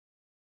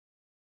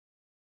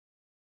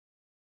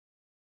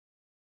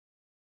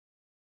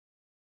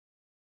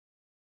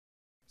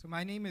So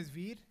my name is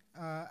Veer.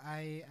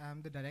 I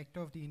am the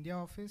director of the India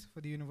office for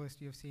the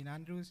University of St.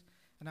 Andrews,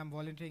 and I'm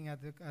volunteering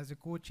as a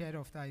co-chair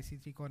of the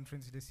IC3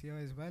 conference this year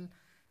as well.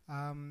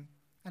 And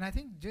I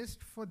think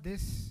just for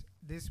this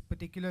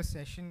particular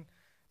session,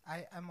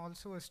 I am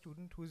also a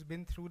student who's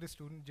been through the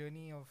student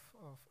journey of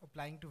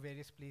applying to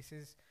various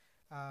places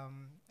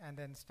and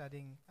then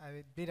studying.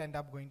 I did end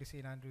up going to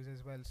St. Andrews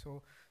as well.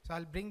 So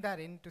I'll bring that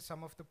into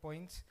some of the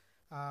points.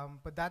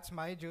 But that's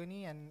my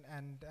journey,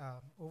 and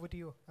over to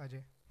you,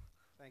 Ajay.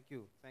 Thank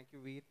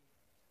you, Veer.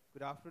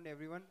 Good afternoon,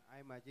 everyone.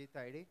 I'm Ajay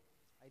Taide.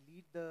 I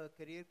lead the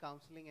career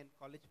counseling and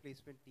college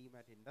placement team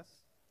at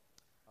Indus.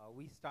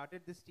 We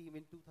started this team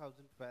in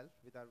 2012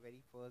 with our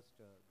very first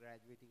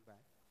graduating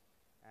batch,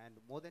 and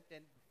more than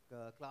 10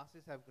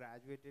 classes have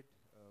graduated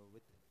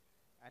with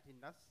at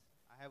Indus.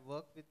 I have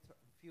worked with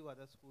a few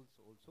other schools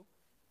also,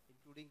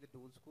 including the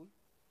Dole School,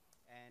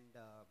 and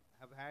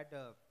have had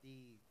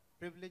the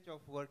privilege of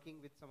working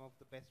with some of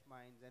the best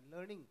minds and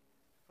learning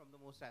from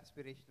the most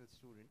aspirational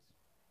students.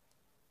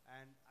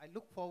 And I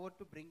look forward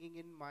to bringing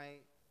in my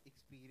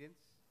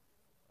experience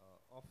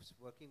of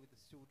working with the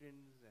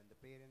students and the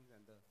parents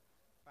and the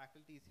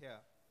faculties here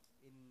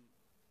in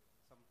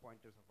some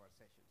pointers of our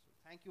session. So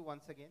thank you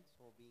once again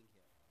for being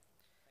here.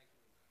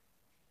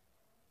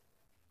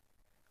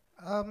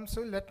 Thank you.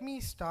 So let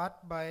me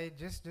start by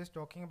just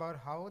talking about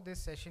how this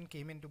session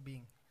came into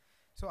being.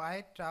 So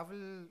I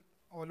travel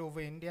all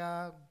over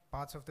India,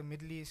 parts of the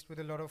Middle East with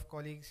a lot of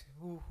colleagues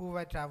who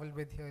I traveled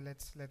with here.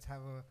 Let's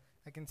have a.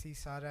 I can see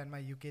Sarah and my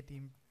UK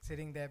team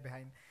sitting there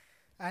behind,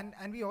 and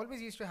we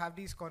always used to have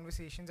these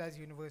conversations as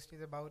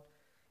universities about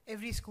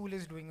every school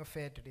is doing a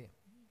fair today.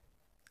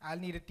 I'll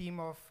need a team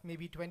of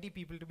maybe 20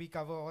 people to be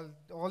cover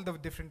all the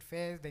different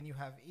fairs. Then you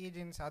have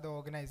agents, other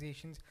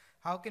organizations.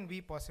 How can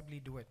we possibly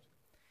do it?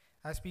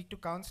 I speak to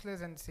counselors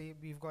and say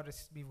we've got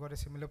a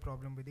similar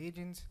problem with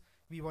agents.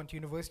 We want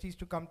universities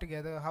to come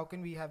together. How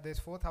can we have this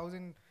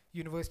 4,000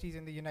 universities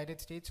in the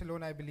United States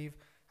alone, I believe?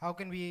 How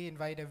can we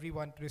invite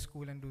everyone to the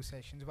school and do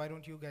sessions? Why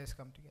don't you guys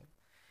come together?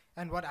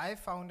 And what I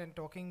found in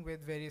talking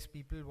with various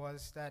people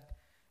was that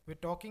we're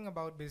talking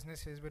about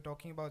businesses, we're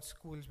talking about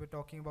schools, we're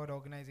talking about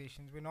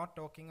organizations. We're not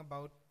talking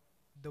about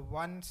the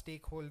one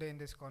stakeholder in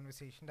this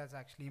conversation that's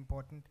actually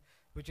important,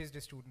 which is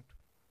the student.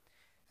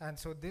 And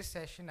so this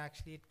session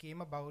actually it came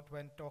about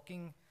when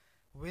talking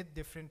with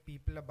different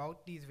people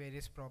about these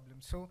various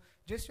problems. So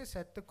just to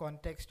set the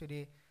context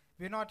today,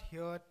 we're not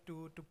here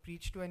to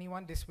preach to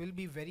anyone. This will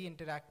be very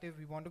interactive.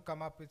 We want to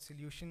come up with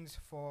solutions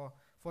for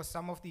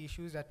some of the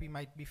issues that we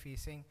might be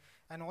facing.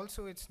 And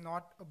also it's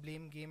not a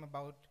blame game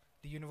about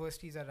the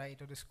universities are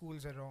right or the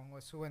schools are wrong or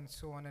so and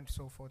so on and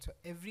so forth. So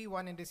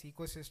everyone in this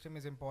ecosystem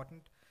is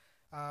important.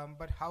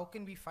 But how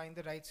can we find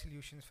the right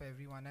solutions for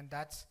everyone? And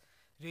that's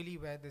really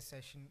where this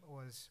session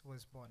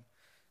was born.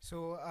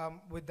 So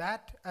with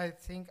that, I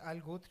think I'll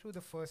go through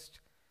the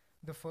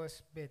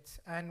first bits.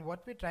 And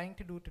what we're trying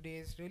to do today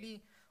is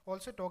really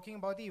also talking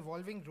about the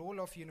evolving role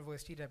of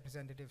university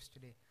representatives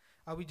today.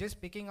 Are we just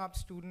picking up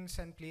students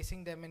and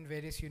placing them in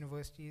various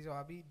universities,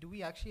 or do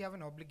we actually have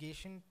an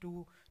obligation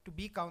to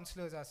be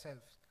counselors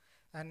ourselves?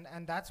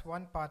 And that's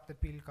one part that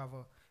we'll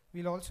cover.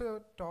 We'll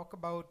also talk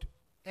about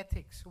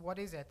ethics. What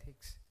is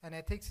ethics? And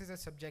ethics is a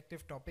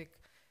subjective topic.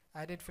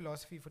 I did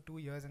philosophy for 2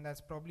 years, and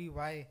that's probably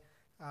why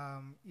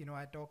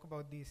I talk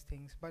about these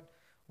things. But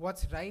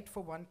what's right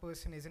for one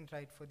person isn't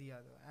right for the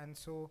other. And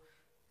so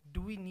do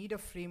we need a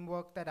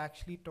framework that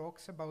actually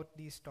talks about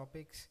these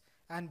topics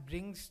and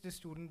brings the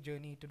student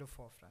journey to the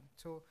forefront?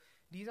 So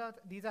these are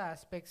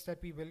aspects that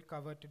we will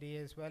cover today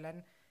as well.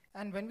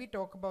 And when we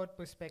talk about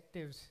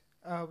perspectives,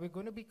 we're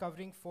going to be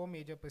covering 4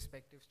 major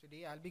perspectives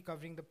today. I'll be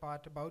covering the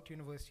part about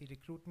university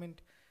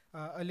recruitment,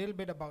 a little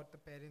bit about the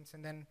parents,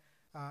 and then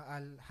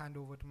I'll hand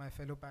over to my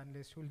fellow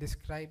panelists who will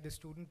describe the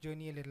student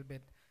journey a little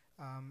bit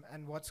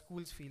and what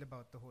schools feel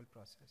about the whole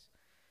process.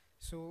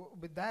 So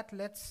with that,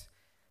 let's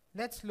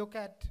look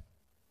at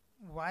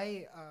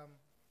why.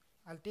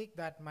 I'll take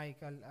that mic.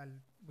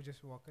 We'll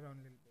just walk around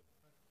a little bit.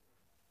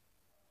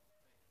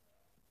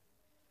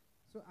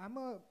 So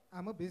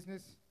I'm a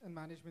business and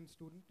management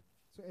student.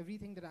 So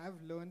everything that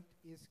I've learned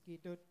is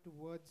catered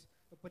towards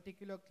a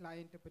particular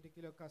client, a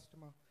particular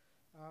customer.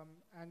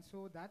 And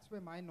so that's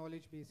where my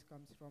knowledge base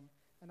comes from.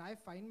 And I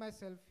find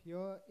myself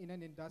here in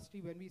an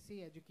industry, when we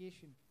say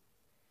education,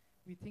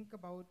 we think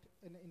about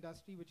an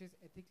industry which is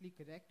ethically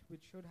correct,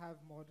 which should have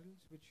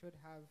models, which should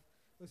have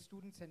a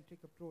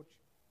student-centric approach.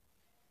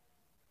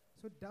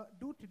 So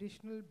do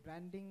traditional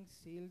branding,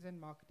 sales, and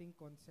marketing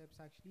concepts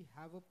actually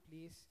have a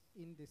place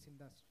in this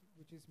industry,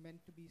 which is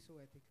meant to be so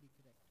ethically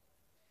correct?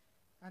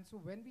 And so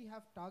when we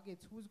have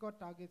targets, who's got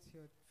targets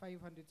here?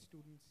 500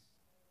 students.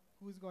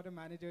 Who's got a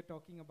manager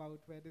talking about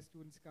where the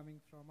student's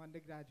coming from,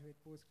 undergraduate,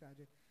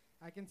 postgraduate?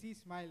 I can see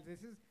smiles.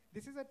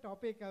 This is a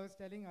topic I was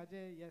telling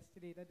Ajay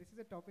yesterday, that this is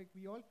a topic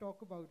we all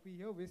talk about. We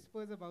hear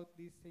whispers about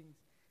these things,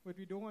 but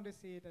we don't want to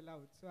say it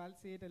aloud. So I'll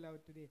say it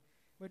aloud today.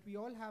 But we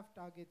all have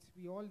targets.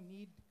 We all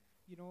need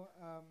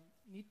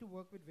to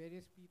work with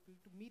various people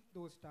to meet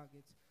those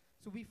targets.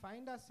 So we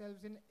find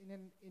ourselves in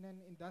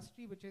an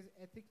industry which is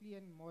ethically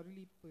and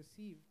morally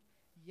perceived,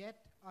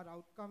 yet our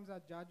outcomes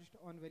are judged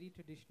on very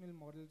traditional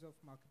models of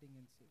marketing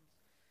and sales.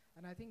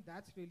 And I think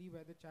that's really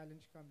where the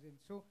challenge comes in.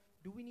 So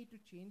do we need to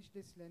change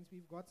this lens?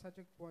 We've got such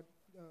a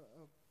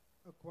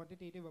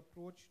quantitative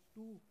approach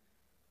to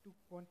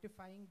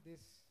quantifying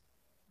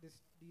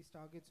these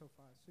targets of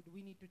ours. So do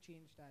we need to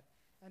change that?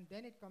 And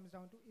then it comes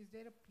down to, is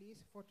there a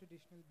place for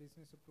traditional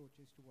business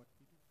approaches to what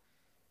we do?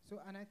 So,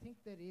 and I think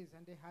there is,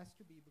 and there has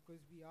to be, because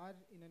we are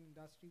in an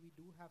industry, we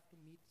do have to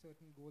meet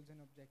certain goals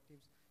and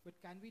objectives. But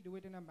can we do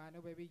it in a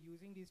manner where we're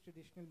using these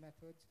traditional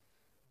methods,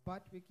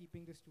 but we're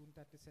keeping the student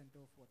at the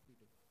center of what we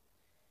do?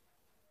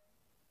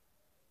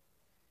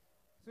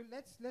 So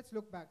let's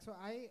look back. So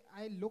I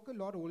look a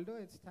lot older.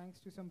 It's thanks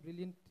to some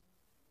brilliant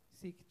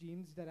Sikh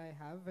genes that I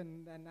have,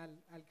 and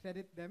I'll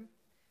credit them.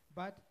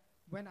 But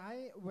when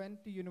I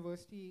went to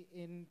university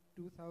in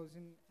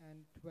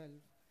 2012,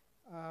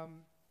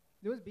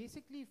 there was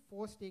basically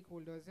 4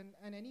 stakeholders,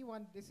 and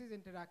anyone, this is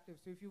interactive,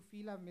 so if you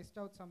feel I've missed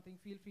out something,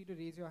 feel free to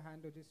raise your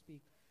hand or just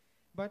speak.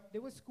 But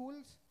there were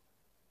schools,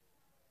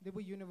 there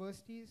were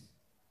universities,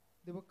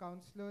 there were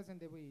counselors, and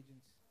there were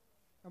agents.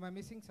 Am I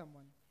missing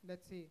someone?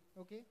 Let's say,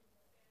 okay?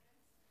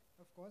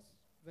 Of course,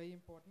 very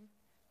important.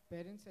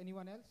 Parents,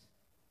 anyone else?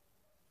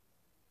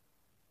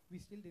 We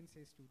still didn't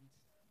say students.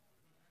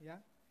 Yeah?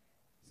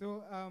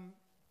 So,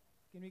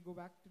 can we go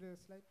back to the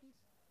slide, please?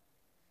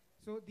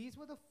 So these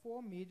were the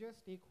 4 major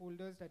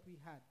stakeholders that we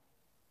had.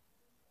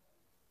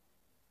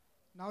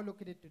 Now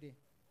look at it today.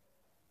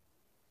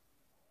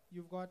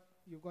 You've got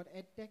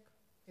EdTech.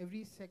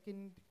 Every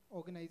second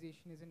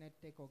organization is an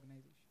EdTech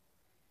organization.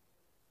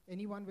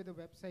 Anyone with a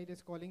website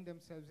is calling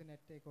themselves an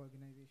EdTech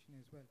organization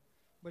as well.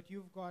 But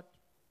you've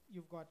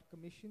got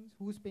commissions.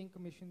 Who's paying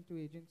commission to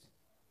agents?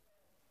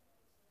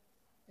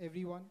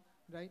 Everyone,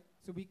 right?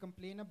 So we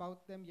complain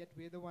about them, yet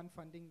we're the one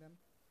funding them.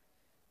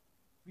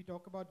 We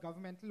talk about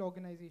governmental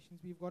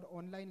organizations. We've got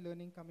online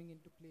learning coming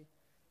into play.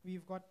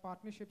 We've got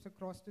partnerships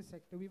across the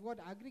sector. We've got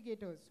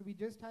aggregators. So we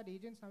just had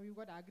agents. Now we've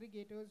got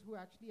aggregators who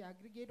actually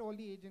aggregate all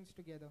the agents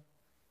together.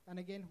 And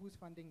again, who's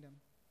funding them?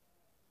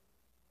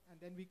 And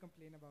then we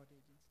complain about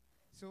agents.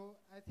 So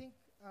I think,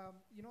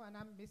 and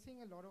I'm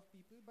missing a lot of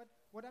people, but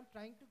what I'm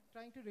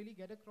trying to really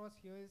get across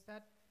here is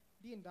that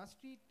the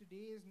industry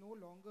today is no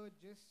longer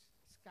just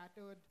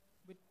scattered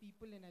with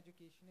people in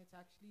education. It's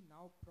actually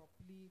now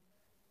properly,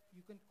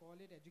 you can call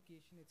it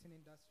education. It's an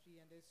industry,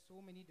 and there's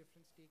so many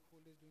different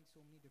stakeholders doing so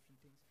many different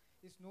things.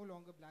 It's no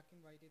longer black and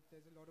white.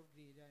 There's a lot of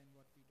gray area in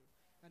what we do.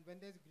 And when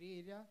there's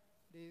gray area,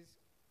 there's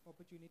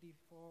opportunity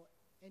for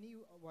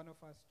any one of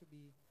us to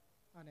be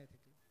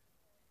unethical.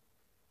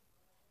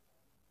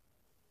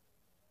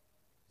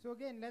 So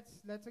again,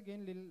 let's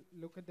again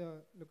look at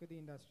the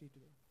industry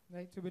today,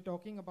 right? So we're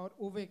talking about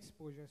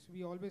overexposure. So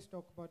we always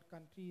talk about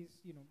countries.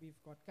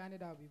 We've got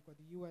Canada, we've got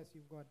the US,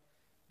 you've got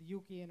the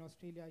UK and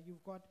Australia.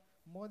 You've got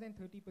more than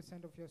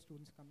 30% of your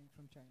students coming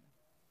from China.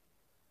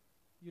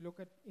 You look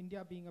at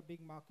India being a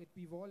big market.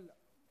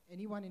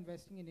 Anyone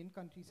investing in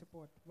in-country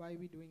support, why are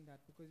we doing that?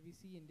 Because we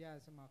see India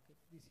as a market.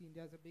 We see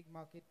India as a big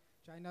market.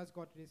 China's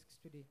got risks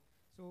today.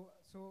 So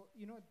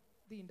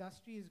the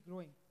industry is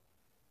growing.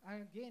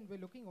 And again, we're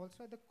looking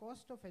also at the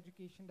cost of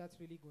education that's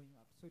really going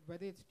up. So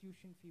whether it's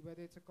tuition fee,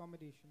 whether it's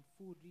accommodation,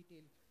 food,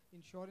 retail,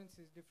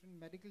 insurances, different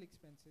medical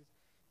expenses,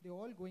 they're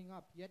all going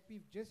up. Yet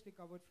we've just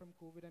recovered from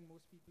COVID and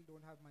most people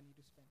don't have money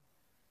to spend.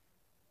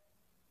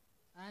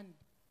 And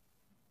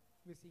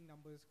we're seeing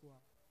numbers go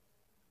up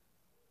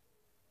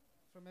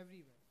from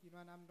everywhere.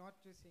 And I'm not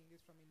just saying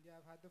this from India.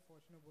 I've had the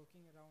fortune of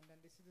working around,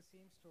 and this is the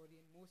same story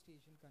in most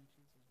Asian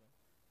countries as well.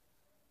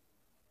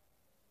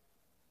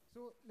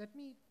 So let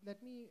me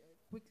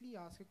quickly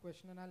ask a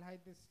question, and I'll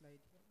hide this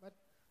slide here. But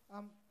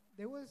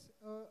there was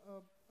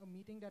a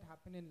meeting that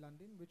happened in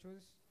London, which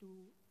was to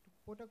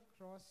put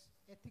across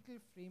ethical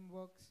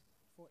frameworks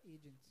for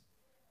agents.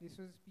 This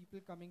was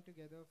people coming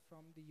together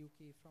from the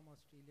UK, from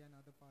Australia, and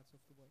other parts of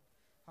the world.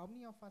 How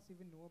many of us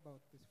even know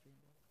about this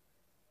framework?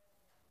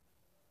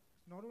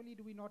 Not only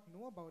do we not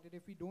know about it,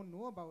 if we don't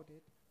know about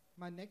it,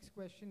 my next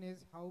question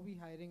is, how are we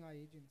hiring our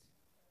agents?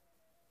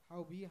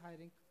 How are we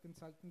hiring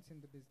consultants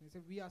in the business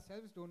if we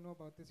ourselves don't know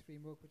about this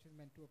framework which is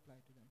meant to apply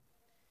to them?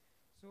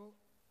 So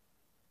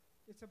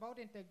it's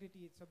about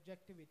integrity, it's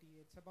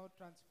objectivity, it's about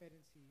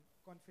transparency,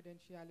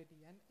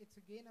 confidentiality, and it's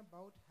again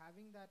about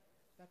having that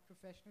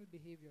professional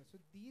behavior. So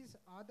these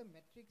are the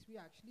metrics we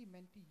are actually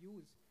meant to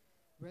use,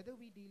 whether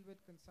we deal with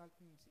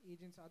consultants,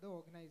 agents, other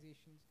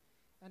organizations.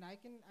 And I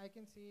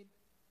can say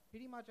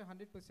pretty much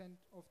 100%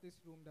 of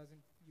this room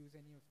doesn't use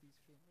any of these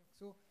frameworks.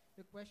 So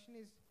the question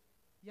is,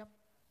 yep.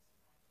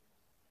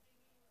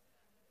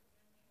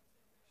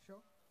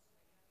 Sure.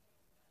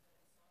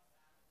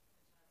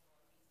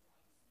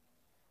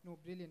 No,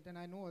 brilliant. And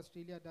I know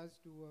Australia does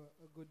do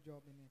a good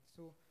job in it.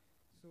 So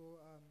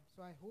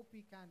I hope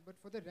we can. But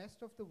for the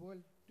rest of the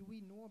world, do we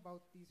know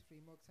about these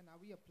frameworks, and are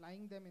we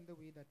applying them in the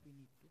way that we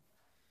need to?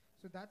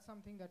 So that's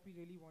something that we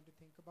really want to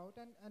think about.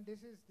 And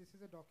this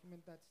is a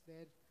document that's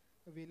there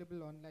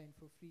available online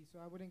for free. So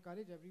I would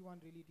encourage everyone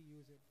really to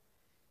use it.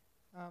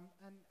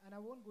 And I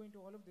won't go into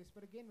all of this,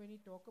 but again, when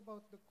we talk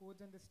about the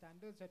codes and the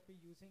standards that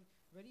we're using,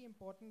 very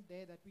important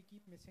there that we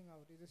keep missing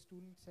out is a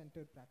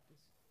student-centered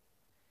practice.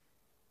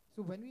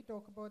 So when we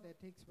talk about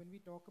ethics, when we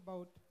talk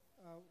about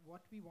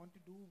what we want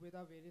to do with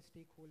our various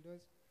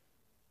stakeholders,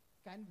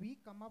 can we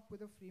come up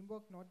with a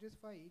framework not just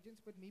for our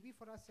agents, but maybe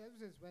for ourselves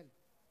as well?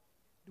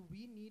 Do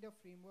we need a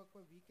framework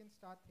where we can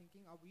start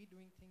thinking, are we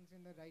doing things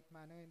in the right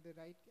manner, in the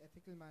right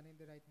ethical manner, in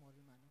the right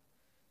moral manner?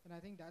 And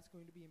I think that's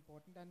going to be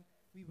important. And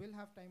we will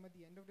have time at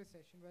the end of the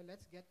session where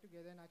let's get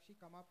together and actually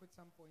come up with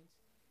some points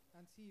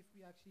and see if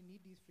we actually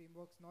need these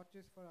frameworks, not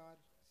just for our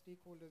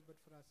stakeholders, but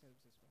for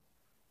ourselves as well.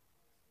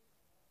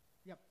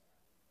 Yep.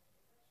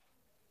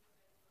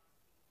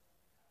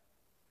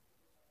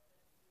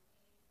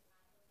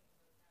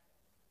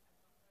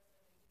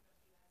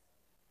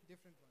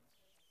 Different ones.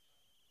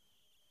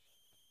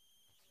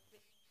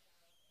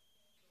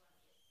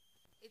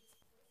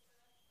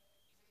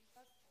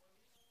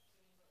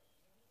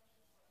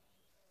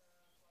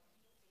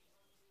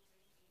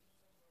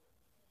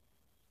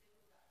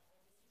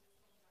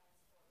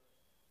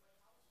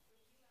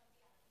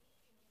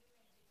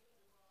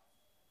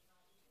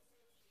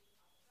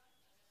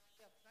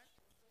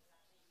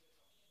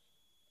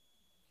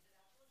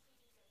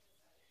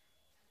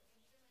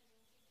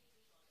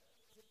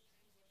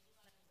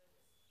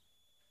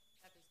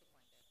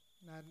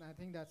 And I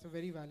think that's a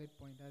very valid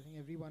point. I think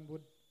everyone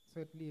would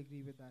certainly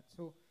agree with that.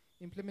 So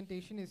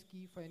implementation is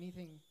key for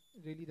anything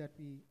really that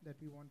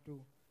we want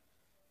to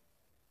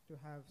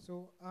have.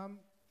 So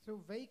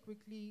very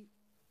quickly,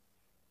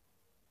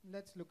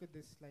 let's look at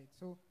this slide.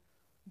 So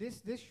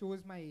this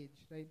shows my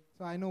age, right?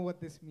 So I know what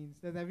this means.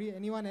 Does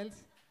anyone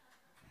else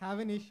have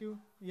an issue?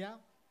 Yeah.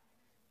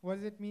 What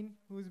does it mean?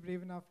 Who's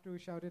brave enough to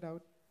shout it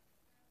out?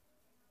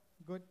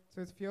 Good.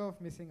 So it's fear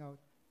of missing out.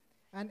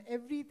 And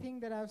everything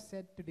that I've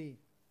said today,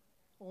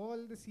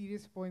 all the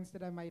serious points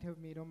that I might have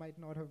made or might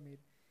not have made,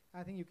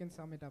 I think you can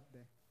sum it up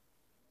there.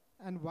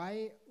 And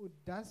why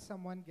does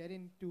someone get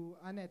into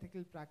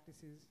unethical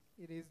practices?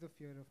 It is the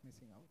fear of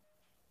missing out.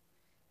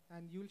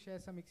 And you'll share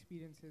some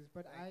experiences,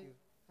 but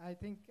I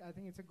think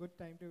it's a good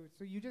time to.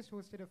 So you just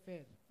hosted a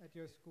fair at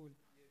your school.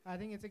 I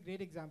think it's a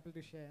great example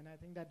to share, and I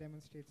think that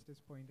demonstrates this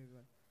point as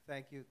well.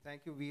 Thank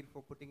you, Veer,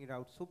 for putting it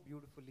out so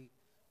beautifully.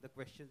 The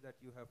questions that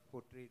you have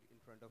portrayed in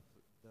front of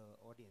the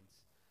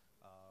audience.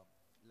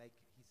 Like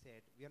he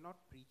said, we are not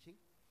preaching,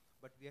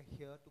 but we are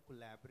here to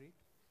collaborate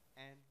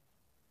and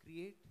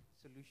create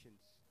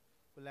solutions.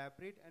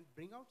 Collaborate and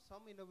bring out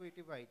some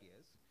innovative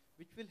ideas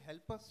which will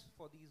help us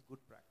for these good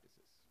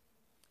practices.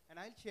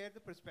 And I'll share the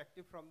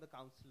perspective from the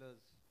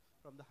counselors,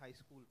 from the high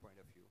school point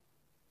of view.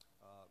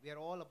 We are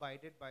all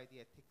abided by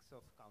the ethics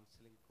of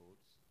counseling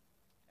codes,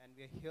 and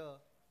we are here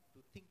to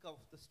think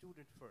of the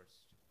student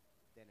first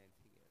than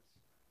anything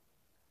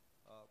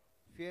else.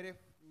 Fear of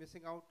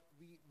missing out,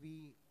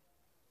 we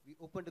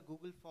opened a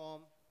Google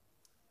form,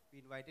 we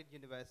invited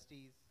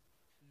universities.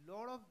 A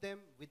lot of them,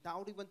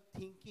 without even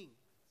thinking,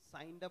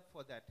 signed up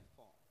for that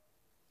form.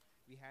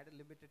 We had a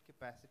limited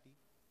capacity.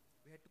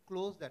 We had to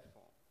close that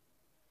form.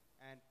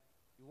 And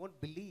you won't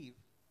believe,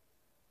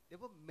 there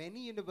were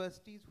many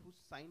universities who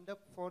signed up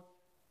for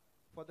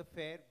the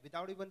fair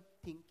without even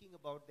thinking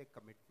about their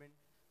commitment,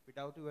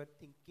 without even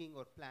thinking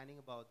or planning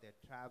about their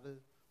travel,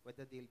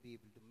 whether they'll be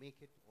able to make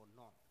it or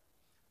not.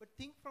 But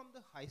think from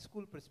the high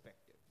school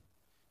perspective,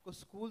 because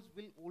schools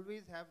will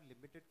always have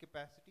limited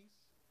capacities.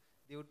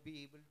 They would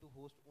be able to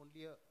host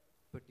only a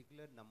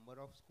particular number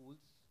of schools,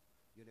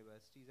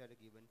 universities at a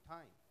given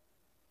time.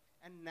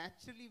 And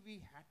naturally,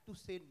 we had to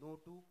say no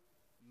to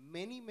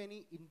many,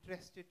 many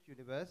interested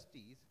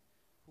universities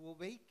who were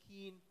very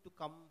keen to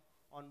come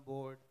on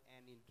board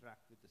and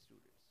interact with the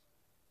students.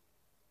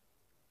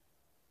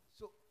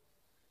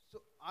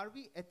 So are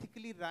we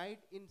ethically right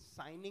in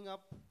signing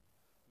up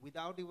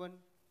without even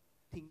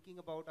thinking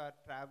about our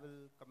travel,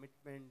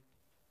 commitment,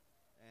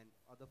 and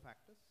other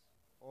factors?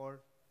 Or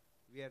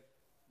we are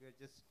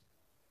just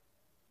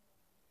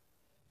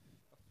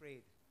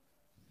afraid,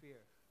 fear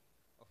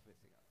of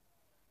missing out?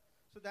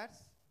 So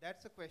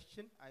that's a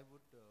question I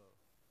would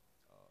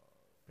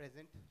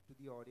present to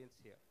the audience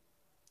here.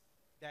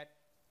 That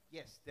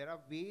yes, there are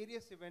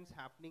various events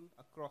happening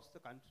across the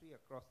country,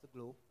 across the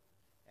globe,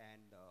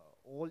 and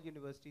all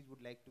universities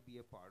would like to be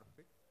a part of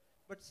it.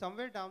 But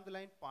somewhere down the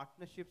line,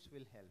 partnerships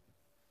will help.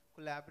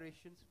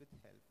 Collaborations will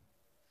help.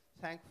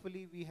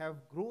 Thankfully, we have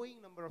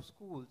growing number of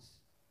schools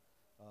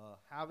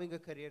having a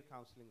career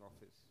counseling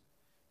office.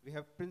 We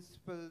have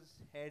principals,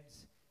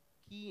 heads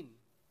keen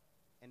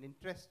and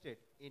interested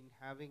in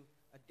having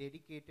a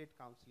dedicated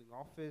counseling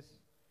office,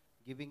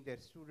 giving their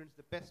students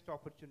the best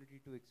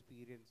opportunity to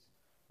experience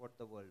what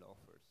the world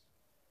offers.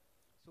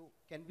 So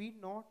can we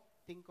not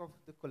think of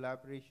the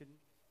collaboration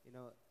in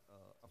a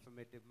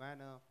affirmative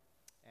manner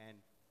and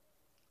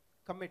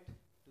commit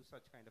to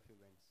such kind of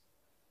events?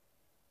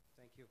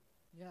 Thank you.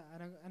 Yeah,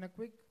 and a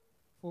quick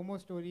FOMO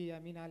story. I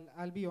mean,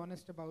 I'll be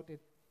honest about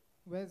it.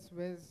 Where's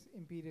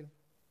Imperial?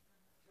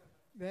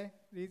 There,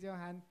 raise your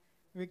hand.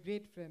 we're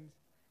great friends.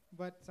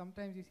 But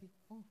sometimes you see,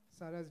 oh,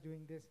 Sarah's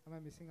doing this. Am I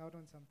missing out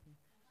on something?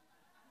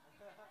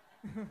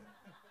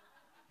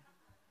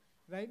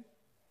 Right?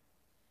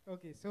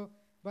 Okay, so,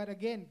 but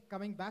again,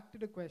 coming back to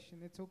the question,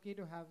 it's okay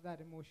to have that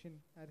emotion.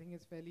 I think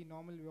it's fairly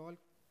normal. We all,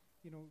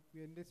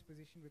 we're in this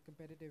position, we're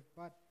competitive.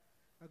 But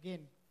again,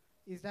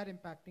 is that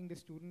impacting the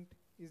student?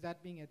 Is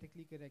that being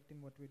ethically correct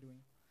in what we're doing?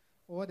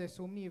 Or there's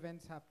so many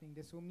events happening,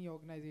 there's so many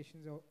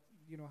organizations,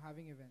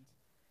 having events.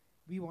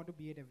 We want to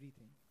be at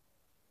everything.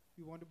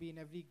 We want to be in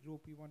every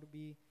group. We want to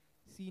be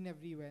seen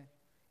everywhere.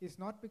 It's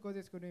not because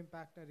it's going to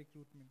impact our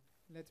recruitment.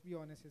 Let's be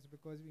honest, it's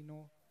because we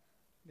know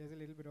there's a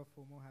little bit of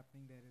FOMO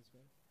happening there as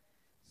well.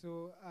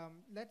 So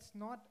let's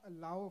not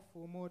allow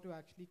FOMO to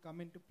actually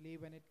come into play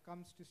when it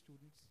comes to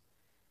students,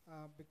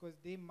 because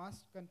they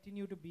must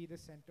continue to be the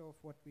center of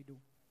what we do.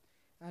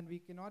 And we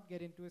cannot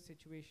get into a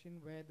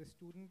situation where the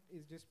student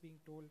is just being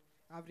told,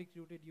 I've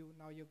recruited you,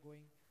 now you're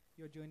going,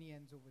 your journey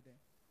ends over there.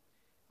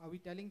 Are we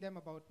telling them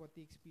about what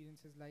the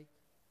experience is like?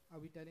 Are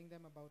we telling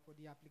them about what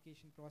the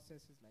application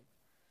process is like?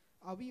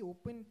 Are we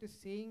open to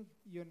saying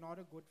you're not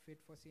a good fit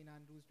for St.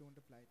 Andrews, don't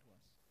apply to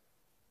us?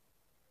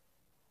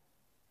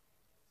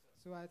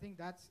 So I think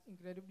that's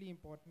incredibly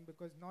important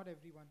because not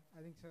everyone,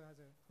 I think Sir has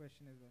a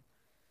question as well.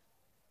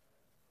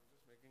 I'm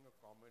just making a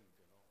comment,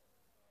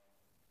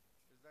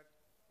 is that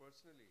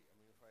personally, I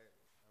mean,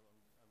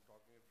 I'm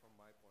talking it from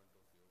my point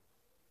of view,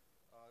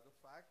 the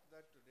fact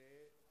that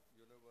today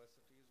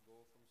universities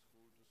go from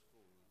school to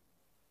school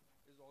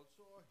is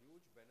also a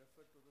huge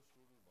benefit to the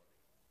student body,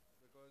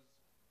 because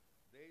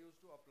they used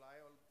to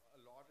apply a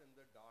lot in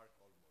the dark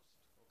almost.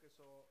 Okay,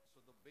 so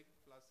the big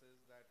plus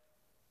is that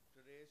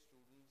today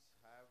students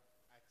have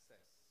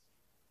access,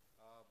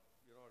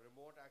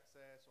 remote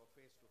access or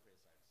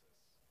face-to-face access.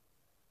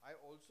 I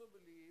also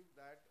believe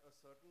that a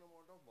certain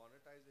amount of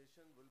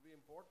monetization will be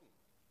important,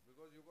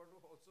 because you've got to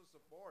also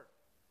support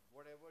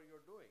whatever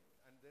you're doing,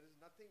 and there is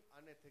nothing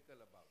unethical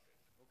about it.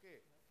 Okay,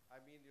 I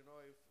mean,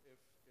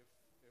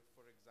 if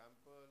for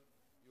example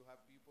you have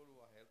people who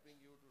are helping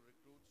you to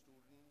recruit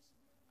students,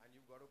 and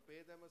you've got to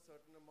pay them a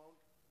certain amount,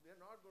 you're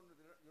not going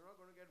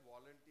to get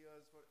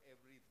volunteers for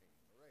everything,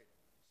 right?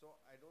 So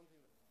I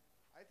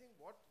think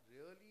what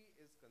really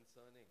is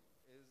concerning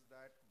is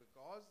that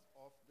because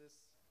of this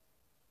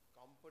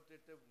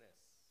competitiveness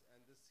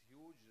and this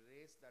huge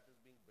race that is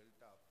being built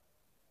up,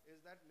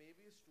 is that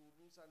maybe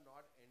students are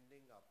not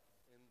ending up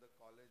in the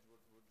college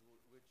which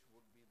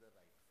would be the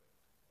right fit,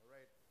 all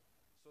right?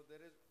 So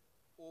there is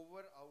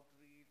over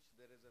outreach,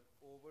 there is an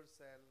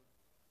oversell,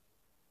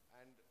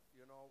 and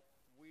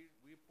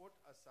we put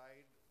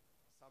aside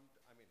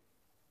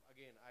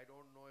again, I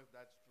don't know if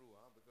that's true,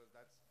 because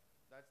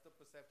that's the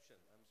perception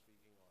I'm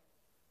speaking on,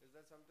 is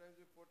that sometimes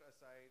we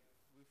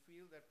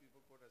feel that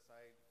people put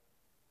aside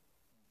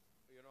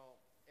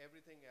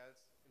everything else,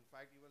 in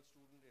fact even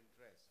student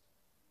interest,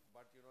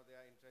 but they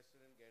are interested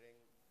in getting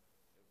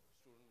a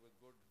student with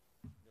good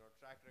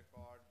track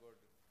record, good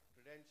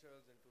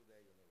credentials into their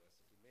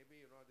university.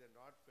 Maybe they're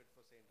not fit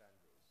for St.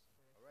 Andrews,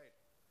 all right,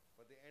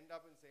 but they end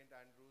up in St.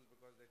 Andrews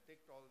because they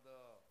ticked all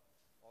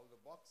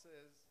the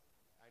boxes,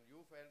 and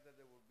you felt that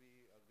they would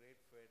be a great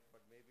fit,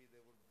 but maybe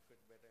they would fit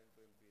better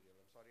into Imperial.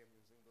 I'm sorry, I'm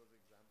using those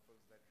examples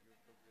that you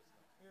took just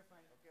now. We're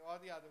fine. Okay, or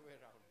the other way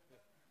around.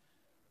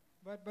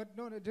 But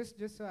no, just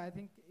so I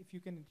think if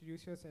you can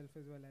introduce yourself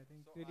as well, I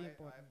think So really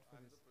important for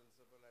I'm this. the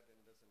principal at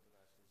Indus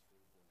International School,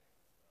 Pune.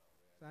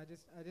 So I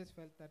just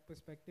felt that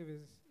perspective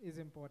is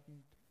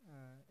important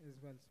as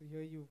well. So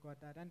here you've got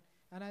that, and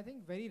I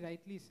think very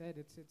rightly said.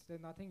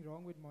 There's nothing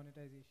wrong with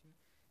monetization.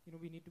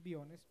 We need to be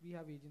honest. We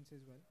have agents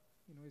as well.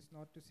 It's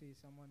not to say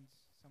someone's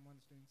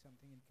doing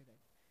something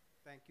incorrect.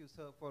 Thank you,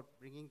 sir, for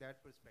bringing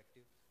that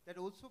perspective. That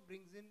also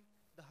brings in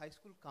the high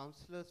school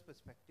counselor's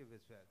perspective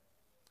as well.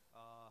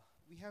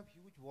 We have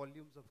huge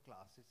volumes of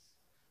classes.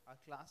 Our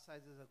class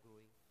sizes are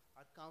growing.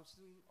 Our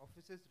counseling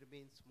offices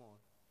remain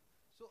small.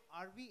 So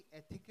are we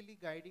ethically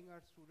guiding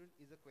our student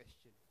is a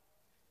question.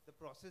 The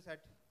process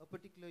at a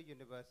particular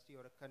university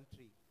or a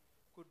country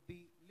could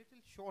be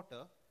little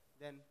shorter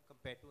than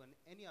compared to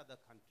any other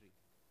country.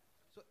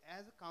 So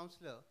as a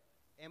counselor,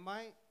 am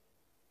I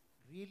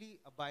really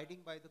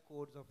abiding by the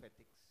codes of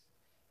ethics?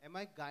 Am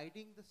I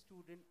guiding the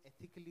student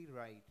ethically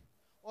right?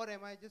 Or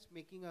am I just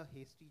making a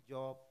hasty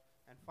job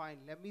and fine,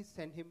 let me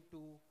send him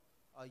to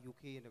a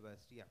UK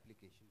university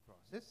application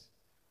process.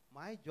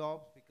 My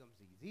job becomes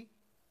easy.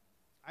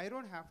 I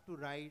don't have to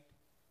write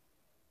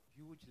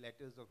huge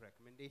letters of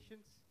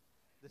recommendations.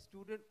 The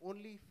student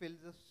only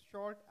fills a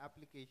short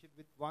application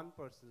with one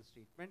personal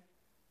statement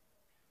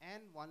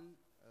and one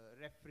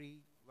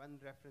reference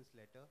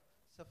letter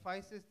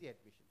suffices the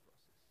admission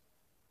process.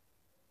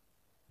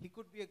 He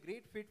could be a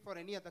great fit for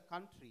any other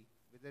country,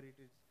 whether it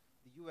is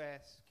the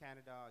US,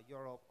 Canada,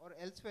 Europe, or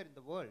elsewhere in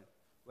the world,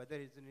 whether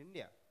it's in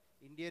India.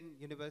 Indian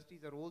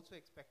universities are also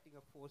expecting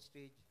a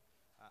 4-stage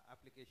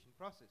application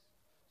process.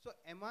 So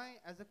am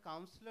I, as a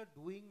counselor,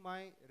 doing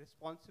my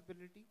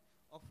responsibility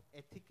of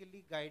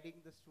ethically guiding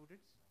the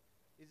students?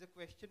 Is a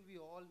question we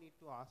all need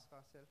to ask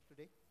ourselves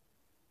today.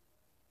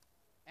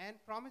 and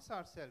promise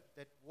ourselves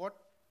that what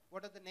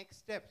are the next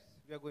steps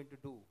we are going to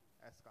do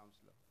as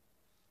counselor.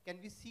 Can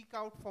we seek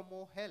out for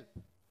more help?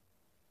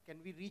 Can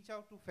we reach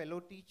out to fellow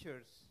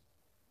teachers,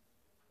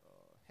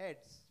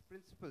 heads,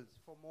 principals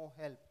for more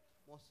help,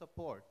 more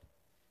support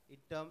in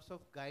terms of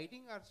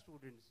guiding our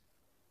students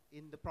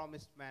in the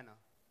promised manner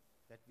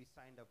that we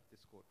signed up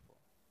this code for?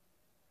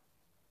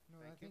 No,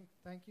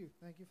 Thank you.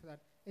 thank you for that.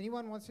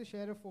 Anyone wants to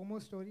share a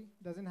FOMO story?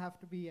 Doesn't have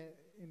to be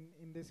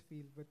in this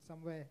field, but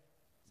somewhere,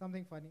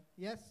 something funny.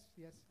 Yes,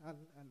 I'll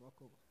walk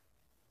over.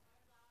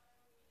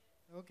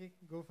 Okay,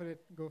 go for it,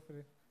 go for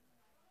it.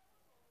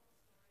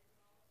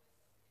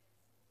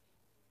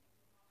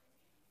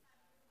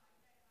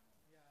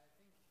 Yeah, I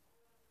think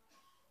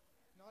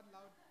not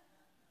loud,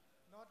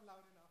 not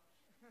loud enough.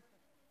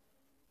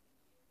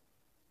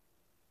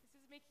 This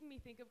is making me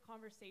think of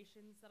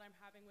conversations that I'm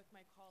having with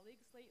my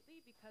colleagues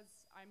lately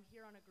because I'm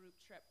here on a group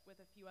trip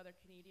with a few other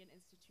Canadian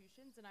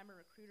institutions and I'm a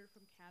recruiter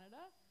from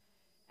Canada.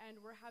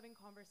 And we're having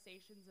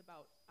conversations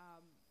about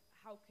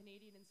how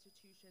Canadian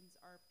institutions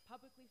are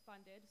publicly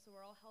funded, so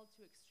we're all held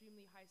to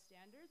extremely high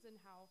standards, and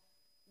how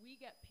we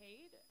get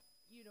paid.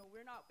 You know,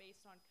 we're not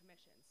based on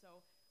commission.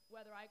 So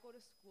whether I go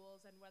to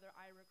schools and whether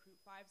I recruit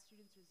 5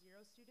 students or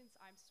 0 students,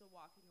 I'm still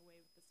walking away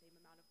with the same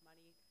amount of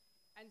money.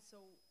 And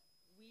so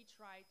we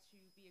try to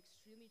be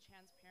extremely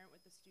transparent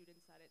with the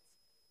students that it's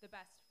the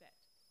best fit.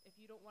 If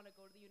you don't want to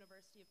go to the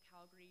University of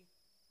Calgary,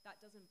 that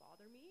doesn't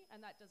bother me,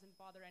 and that doesn't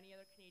bother any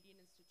other Canadian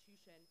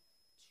institution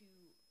to,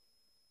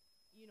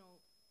 you know,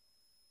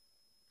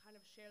 kind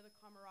of share the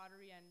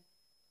camaraderie. And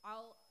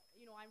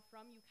I'm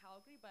from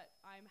Calgary, but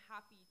I'm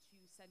happy to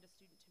send a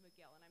student to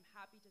McGill, and I'm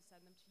happy to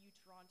send them to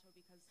Toronto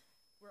because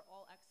we're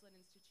all excellent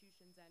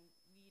institutions and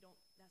we don't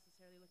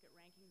necessarily look at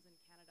rankings in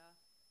Canada.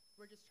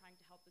 We're just trying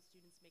to help the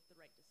students make the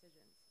right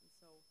decisions. And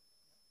so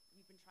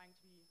we've been trying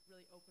to be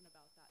really open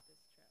about that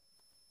this trip.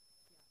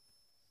 Yeah.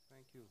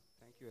 Thank you,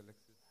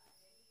 Alexis.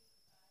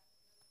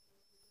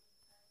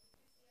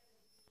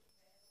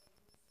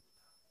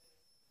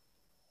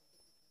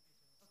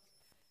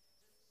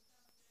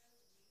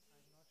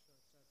 I'm not sure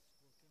if that's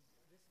working.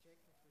 Just check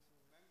if this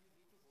is working. Ma'am, you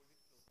need to hold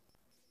it close.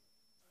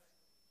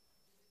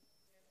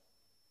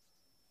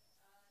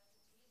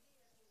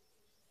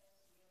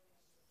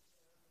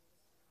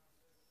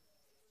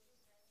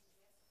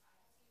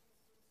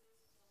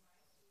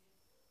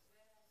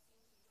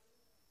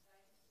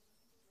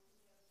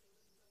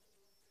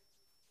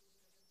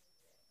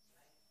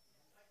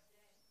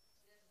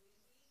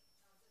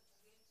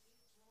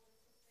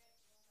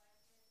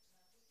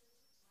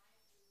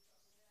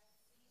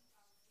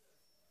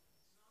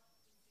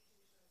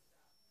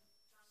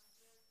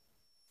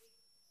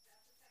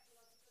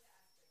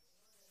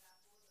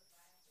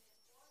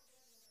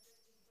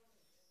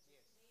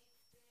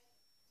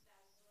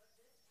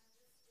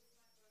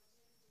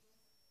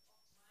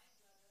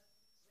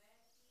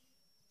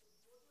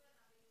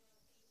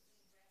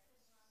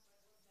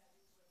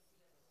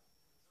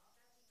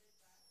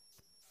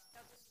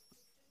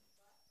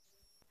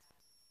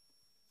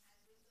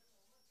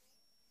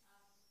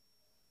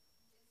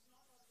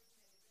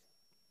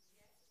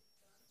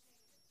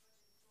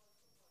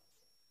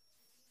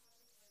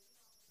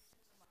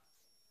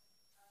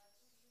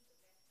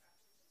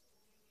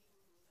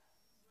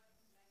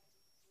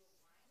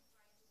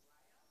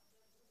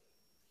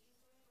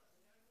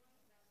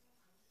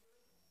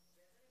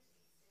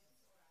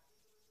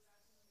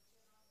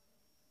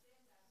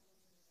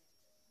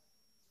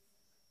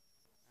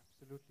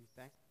 Absolutely.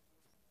 Thank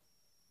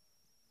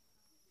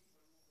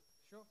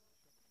Sure.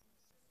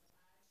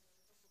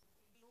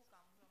 People who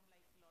come from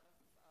like a lot of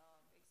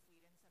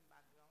experience and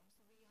background.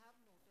 So we have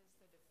noticed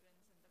the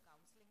difference in the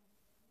counseling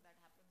that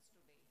happens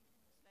today.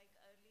 Like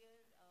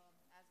earlier,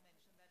 as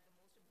mentioned, that the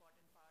most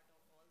important part of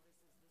all this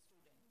is the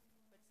student.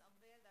 But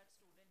somewhere that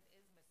student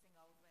is missing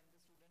out when the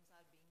students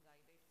are being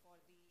guided for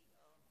the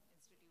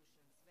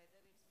institutions, whether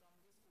it's from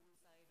the school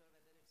side or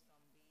whether it's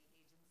from the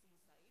agency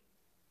side.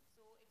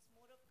 So it's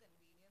more of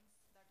convenience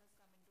that has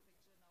come into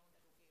picture now,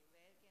 that okay,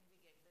 where can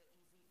we get the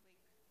easy,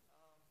 quick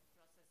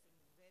processing?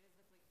 Where is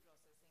the quick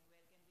processing?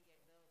 Where can we get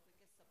the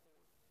quickest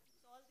support?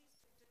 So all these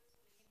pictures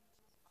play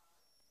into part.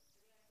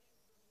 Today, I think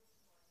the most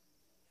important thing, as we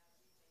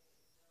said,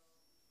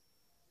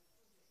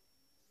 is the student.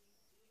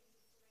 We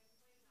really,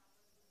 so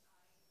like for example, because I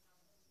come to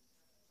industry from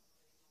a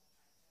very long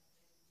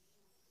time, and when we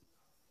used to do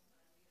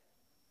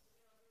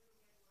counseling earlier,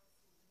 so we always look at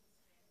what students'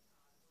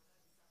 strengths are,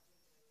 what are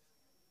the subject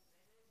areas,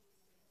 whether he is fit for that particular subject or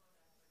at that particular level or not.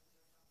 But somewhere that thing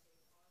is missing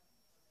now.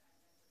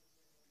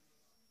 It's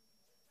more of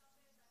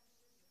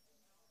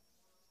okay, this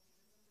is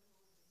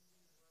the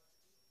role, this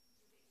is the university, you take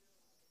your own decision.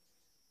 So I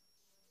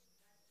think that guidance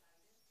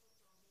from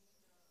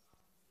the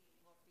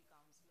scaling of the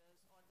counselors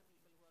or the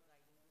people who are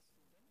guiding the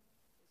student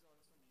is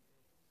also needed.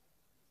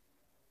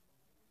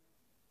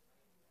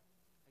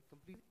 I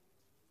completely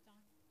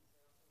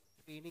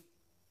training.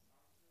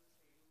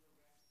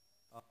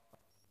 Uh,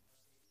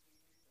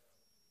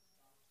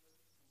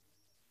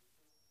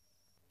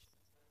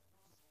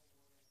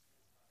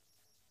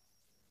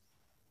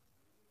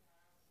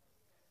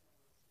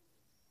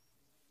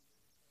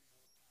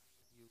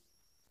 you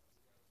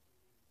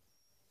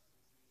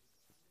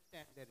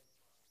and their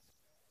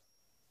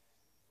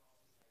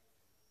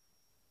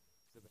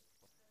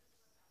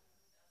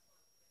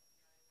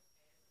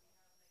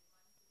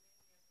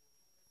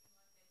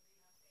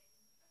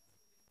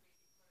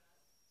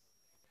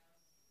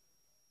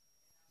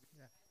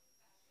Yeah.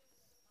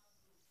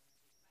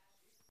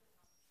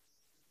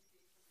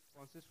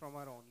 responses from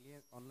our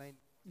online.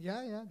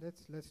 Yeah, yeah.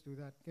 Let's do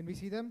that. Can we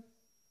see them?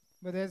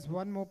 But there's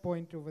one more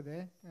point over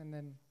there, and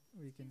then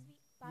we can. Excuse me,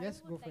 Parul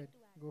Yes, go would for like it.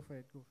 to add. Go for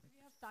it. Go for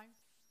We have time.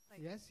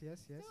 it. Yes,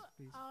 yes, yes. So,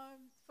 Please.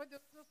 for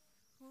those of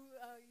who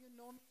you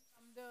know me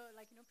from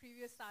the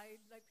previous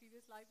side, like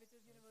previous life, which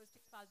is University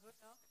of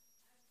Alberta.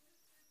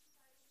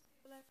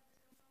 Like,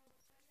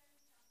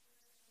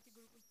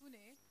 Gurukul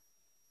Pune.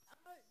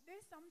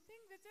 There's something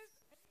which is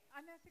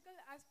unethical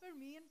as per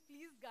me, and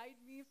please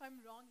guide me if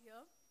I'm wrong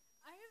here.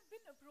 I have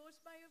been approached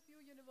by a few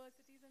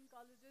universities and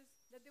colleges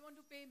that they want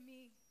to pay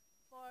me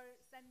for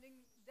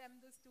sending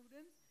them the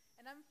students.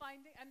 And I'm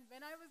finding, and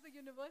when I was the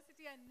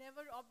university, I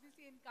never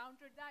obviously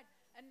encountered that.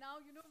 And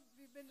now,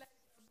 we've been like,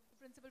 the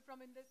principal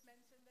from Indus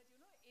mentioned that,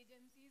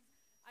 agencies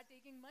are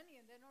taking money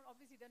and they're not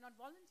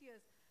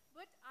volunteers.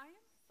 But I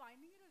am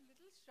finding it a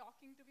little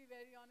shocking, to be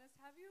very honest.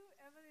 Have you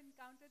ever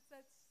encountered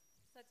such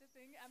a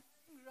thing? Am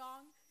I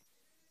wrong?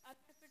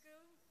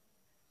 Unethical?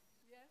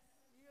 Yes,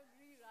 you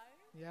agree, right?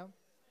 Yeah.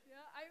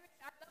 Yeah, I mean,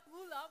 I love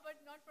moolah, but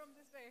not from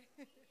this way.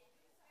 Yeah.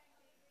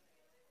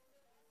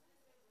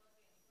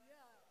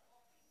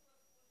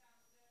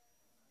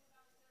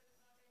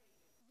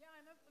 Yeah,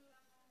 I know.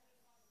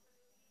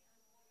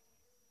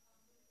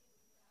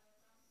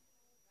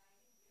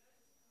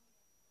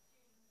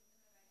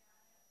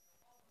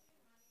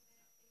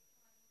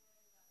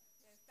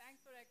 Yes,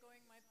 thanks for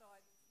echoing my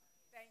thoughts.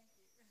 Thank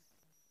you.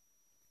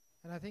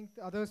 And I think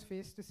the others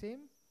face the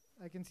same.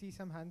 I can see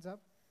some hands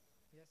up.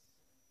 Yes.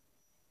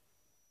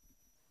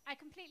 I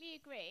completely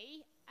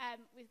agree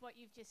with what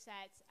you've just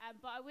said,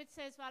 but I would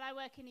say as well, I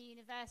work in a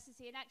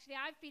university, and actually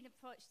I've been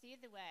approached the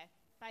other way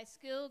by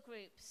school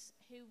groups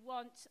who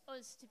want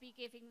us to be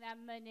giving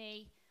them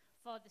money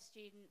for the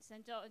students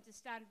and don't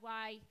understand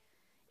why,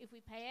 if we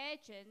pay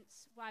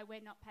agents, why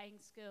we're not paying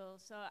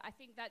schools. So I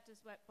think that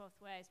does work both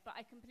ways, but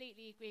I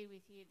completely agree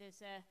with you.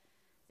 There's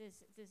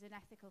an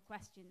ethical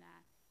question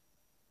there.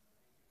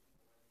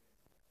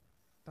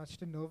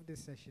 Touched a nerve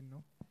this session,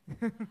 no?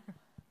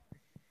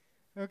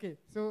 Okay,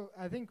 so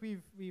I think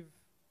we've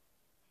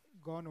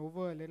gone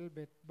over a little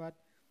bit, but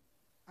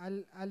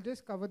I'll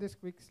just cover this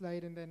quick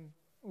slide and then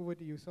over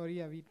to you.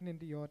 Sorry, I've eaten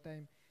into your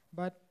time,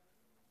 but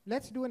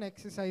let's do an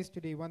exercise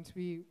today. Once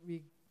we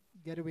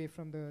get away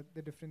from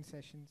the different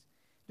sessions,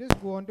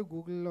 just go on to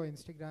Google or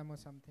Instagram or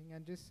something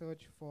and just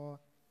search for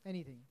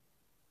anything.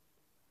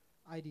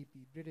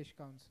 IDP, British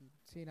Council,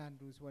 St.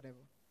 Andrews,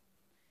 whatever,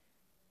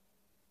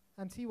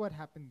 and see what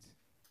happens.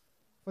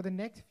 For the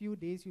next few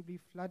days, you'll be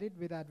flooded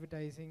with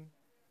advertising,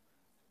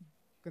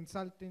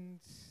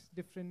 consultants,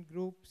 different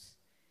groups,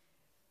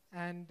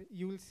 and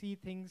you'll see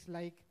things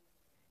like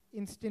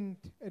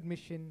instant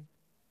admission,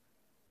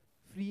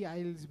 free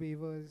IELTS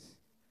waivers,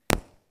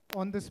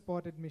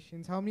 on-the-spot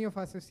admissions. How many of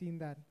us have seen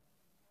that?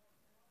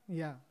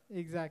 Yeah,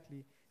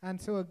 exactly. And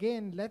so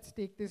again, let's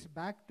take this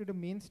back to the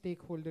main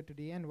stakeholder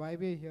today and why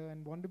we're here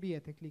and want to be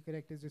ethically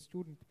correct as a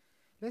student.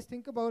 Let's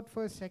think about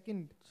for a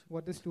second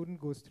what the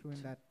student goes through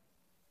in that.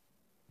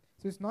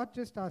 So it's not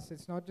just us,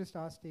 it's not just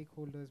our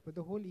stakeholders, but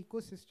the whole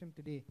ecosystem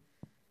today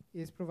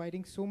is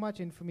providing so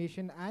much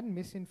information and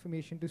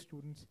misinformation to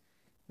students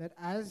that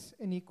as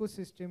an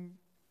ecosystem,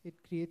 it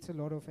creates a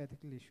lot of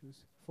ethical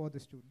issues for the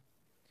student.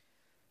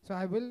 So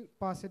I will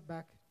pass it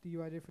back to you,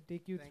 Ajay, for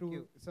take you Thank through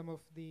you. some of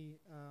the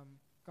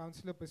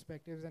counselor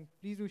perspectives, and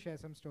please do share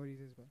some stories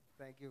as well.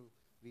 Thank you,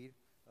 Veer.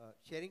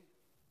 Sharing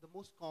the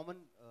most common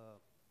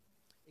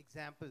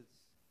examples.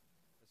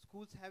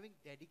 Schools having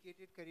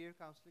dedicated career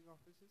counseling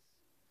offices,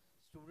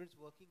 students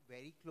working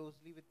very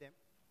closely with them.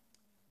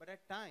 But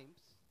at times,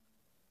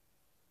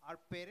 our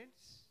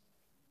parents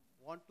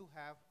want to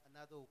have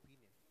another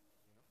opinion,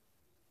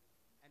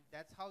 and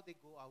that's how they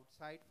go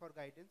outside for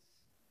guidance,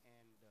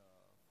 and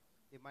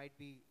they might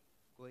be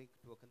going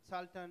to a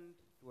consultant,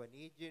 to an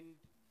agent.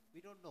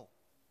 We don't know.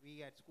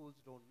 We at schools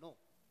don't know.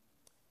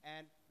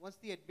 And once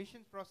the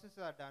admissions processes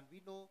are done,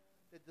 we know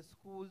that the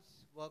schools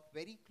work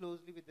very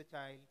closely with the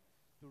child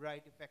to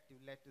write effective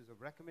letters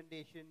of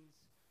recommendations,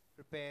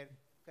 prepare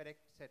correct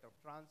set of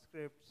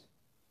transcripts,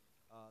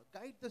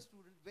 guide the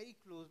student very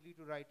closely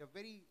to write a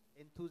very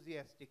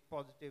enthusiastic,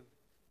 positive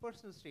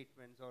personal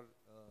statements or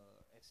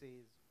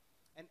essays,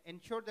 and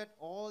ensure that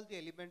all the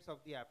elements of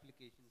the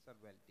applications are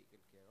well taken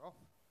care of.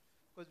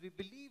 Because we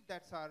believe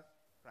that's our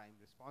prime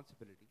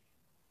responsibility.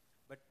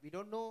 But we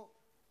don't know,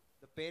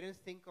 the parents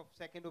think of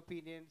second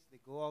opinions, they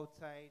go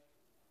outside.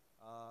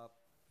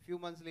 Few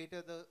months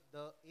later,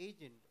 the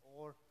agent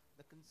or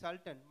the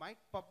consultant might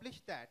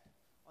publish that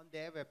on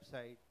their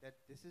website, that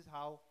this is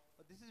how,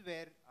 or this is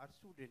where our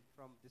student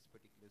from this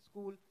particular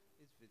school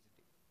is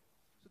visiting.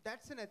 So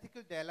that's an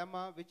ethical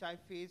dilemma which I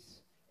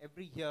face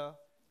every year,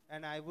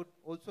 and I would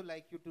also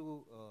like you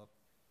to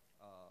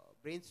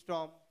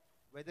brainstorm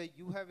whether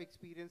you have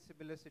experienced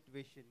similar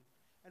situation,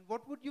 and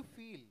what would you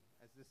feel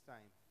at this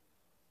time?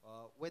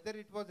 Whether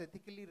it was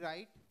ethically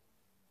right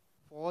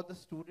for the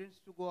students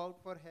to go out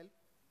for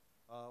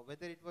help,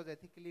 whether it was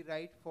ethically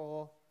right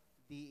for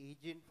the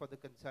agent, for the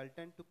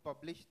consultant to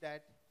publish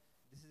that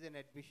this is an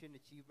admission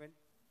achievement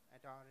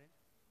at our end.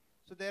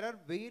 So there are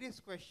various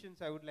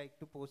questions I would like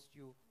to pose to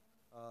you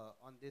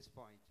on this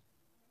point.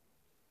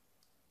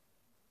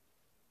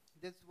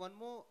 There's one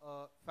more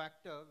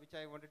factor which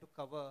I wanted to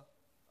cover.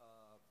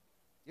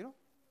 You know,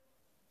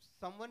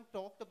 someone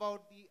talked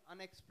about the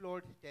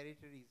unexplored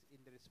territories in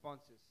the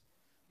responses.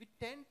 We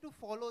tend to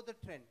follow the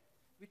trend.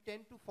 We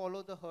tend to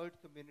follow the herd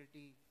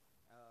community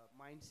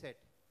mindset.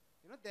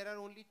 You know, there are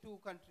only 2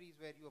 countries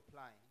where you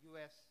apply,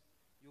 US,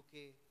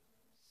 UK,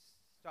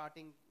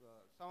 starting,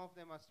 some of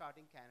them are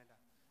starting Canada.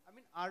 I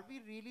mean, are we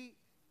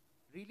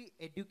really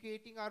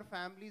educating our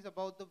families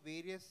about the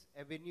various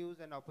avenues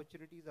and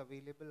opportunities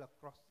available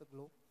across the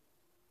globe?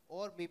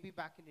 Or maybe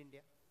back in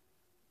India?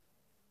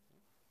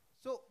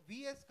 So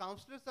we as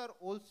counselors are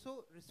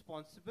also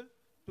responsible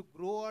to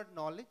grow our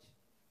knowledge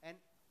and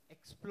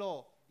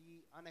explore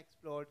the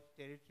unexplored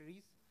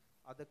territories,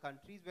 other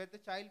countries where the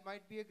child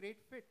might be a great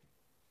fit.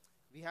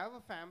 We have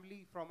a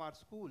family from our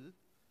school,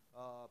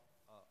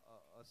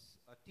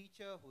 a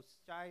teacher whose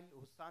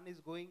son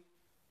is going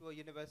to a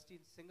university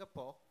in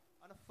Singapore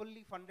on a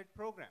fully funded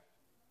program.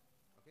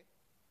 Okay?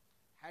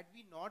 Had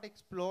we not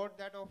explored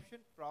that option,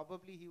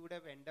 probably he would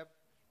have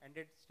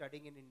ended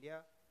studying in India,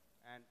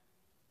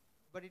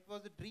 but it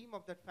was a dream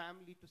of that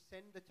family to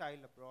send the child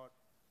abroad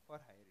for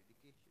higher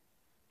education.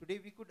 Today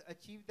we could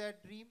achieve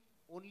that dream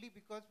only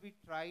because we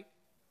tried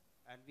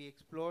and we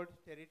explored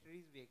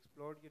territories, we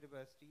explored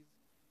universities,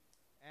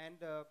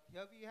 and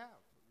here we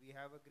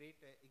have a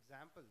great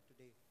example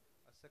today,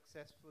 a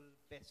successful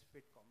best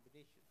fit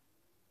combination.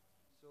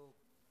 So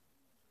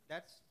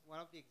that's one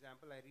of the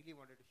examples I really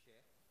wanted to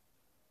share.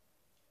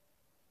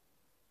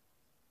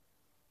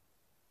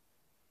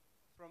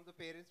 From the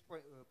parents'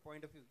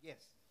 point of view,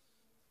 yes.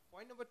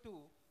 Point number 2,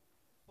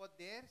 for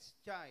their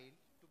child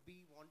to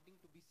be wanting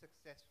to be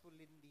successful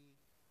in the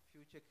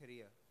future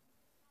career.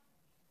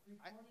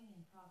 Recording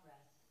in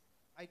progress.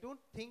 I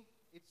don't think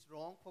it's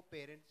wrong for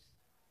parents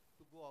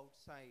to go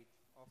outside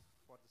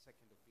for the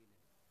second opinion.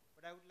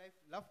 But I would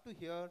love to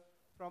hear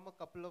from a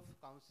couple of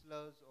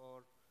counselors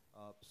or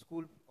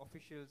school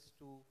officials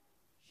to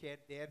share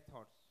their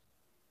thoughts.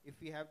 If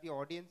we have the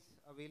audience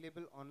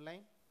available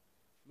online,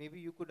 maybe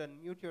you could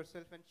unmute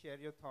yourself and share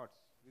your thoughts.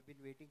 We've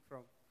been waiting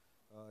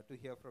to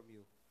hear from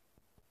you.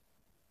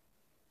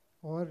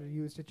 Or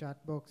use the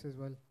chat box as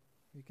well.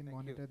 We can Thank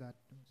monitor you. that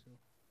too. So.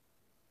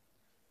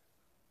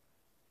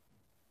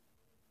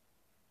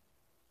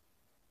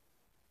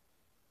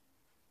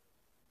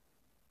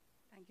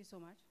 Thank you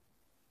so much.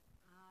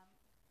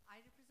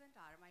 I represent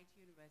RMIT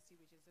University,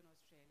 which is in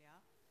Australia,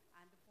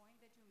 and the point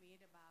that you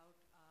made about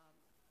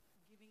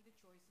giving the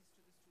choices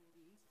to the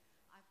students,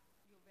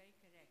 you're very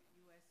correct.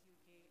 US,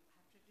 UK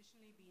have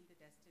traditionally been the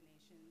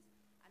destinations,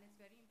 and it's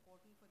very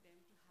important for them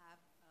to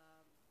have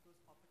those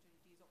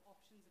opportunities or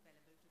options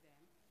available to them.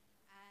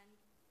 And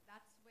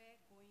that's where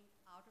going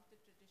out of the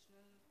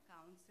traditional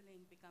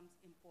counseling becomes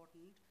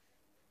important.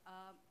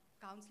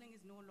 Counseling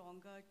is no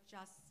longer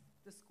just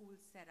the school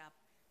setup.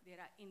 There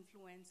are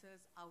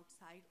influencers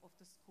outside of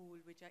the school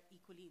which are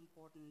equally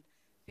important.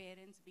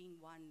 Parents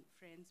being one,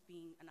 friends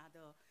being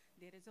another.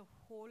 There is a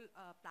whole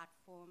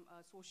platform,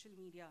 social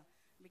media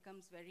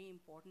becomes very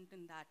important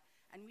in that.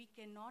 And we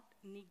cannot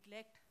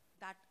neglect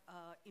that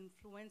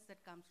influence that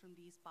comes from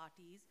these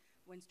parties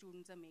when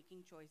students are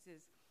making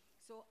choices.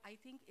 So I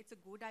think it's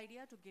a good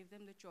idea to give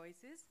them the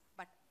choices,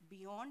 but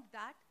beyond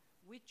that,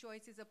 which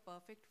choice is a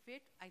perfect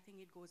fit, I think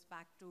it goes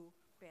back to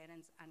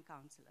parents and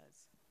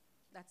counselors.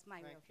 That's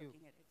my way of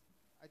looking at it.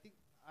 I think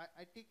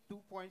I take 2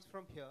 points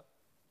from here.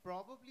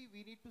 Probably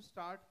we need to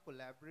start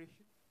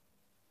collaboration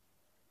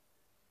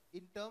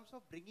in terms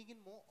of bringing in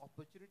more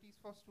opportunities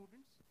for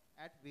students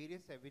at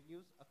various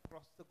avenues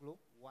across the globe,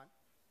 1.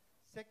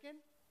 Second,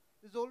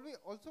 there's always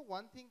also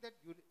one thing that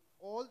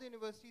all the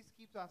universities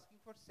keep asking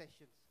for: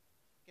 sessions.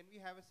 Can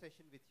we have a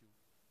session with you?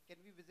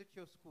 Can we visit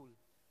your school?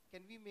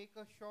 Can we make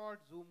a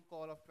short Zoom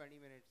call of 20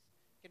 minutes?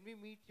 Can we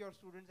meet your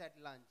students at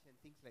lunch and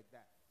things like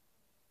that?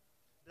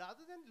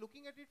 Rather than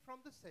looking at it from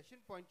the session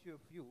point of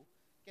view,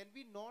 can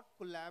we not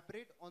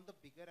collaborate on the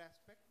bigger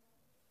aspect?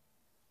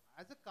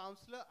 As a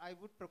counselor, I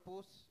would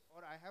propose,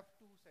 or I have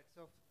 2 sets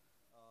of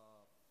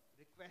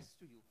requests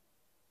to you.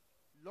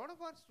 A lot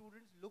of our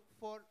students look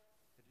for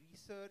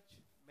research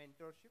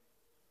mentorship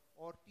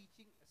or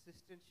teaching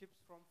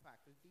assistantships from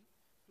faculty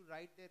to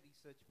write their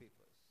research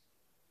papers.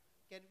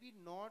 Can we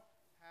not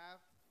have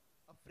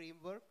a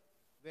framework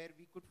where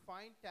we could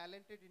find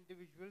talented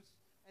individuals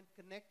and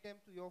connect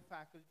them to your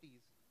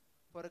faculties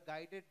for a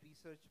guided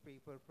research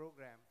paper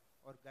program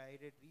or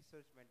guided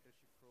research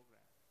mentorship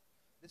program?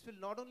 This will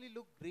not only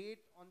look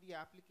great on the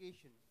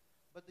application,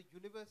 but the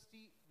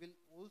university will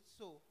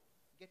also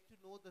get to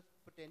know the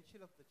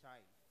potential of the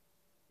child.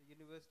 The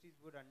universities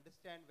would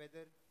understand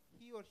whether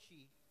he or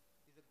she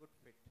is a good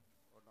fit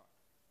or not.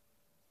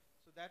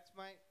 So that's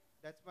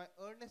my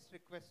earnest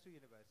request to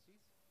universities.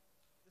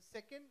 The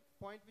second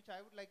point which I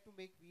would like to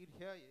make Veer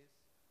here is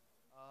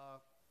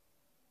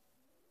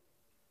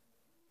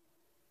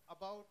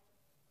about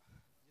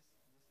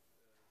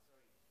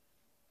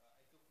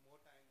I took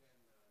more time than the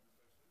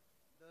person.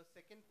 The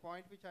second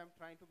point which I'm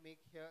trying to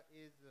make here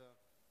is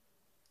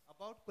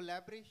about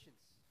collaborations.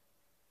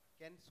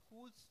 Can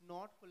schools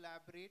not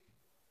collaborate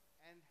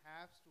and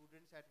have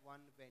students at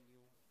one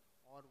venue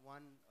or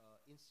one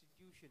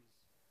institutions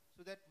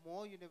so that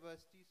more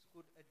universities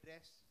could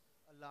address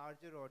a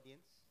larger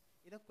audience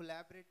in a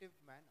collaborative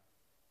manner?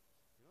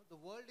 You know, the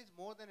world is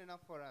more than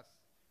enough for us.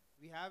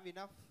 We have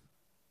enough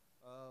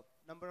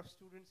number of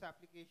students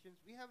applications.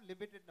 We have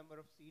limited number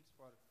of seats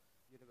for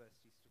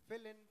universities to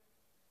fill in.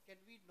 Can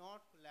we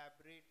not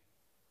collaborate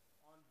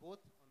on both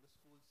on the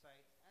school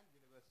side and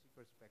university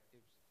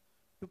perspectives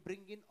to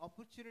bring in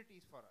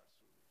opportunities for our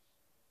students?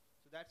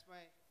 So that's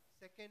my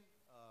second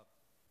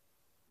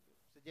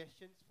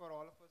suggestions for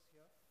all of us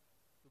here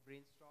to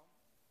brainstorm.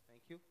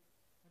 Thank you.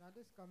 And I'll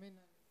just come in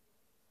and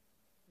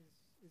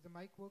is the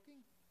mic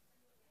working?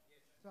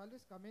 So I'll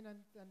just come in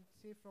and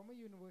say from a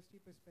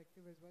university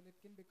perspective as well, it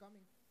can become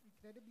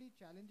incredibly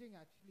challenging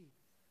actually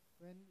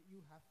when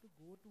you have to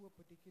go to a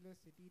particular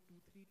city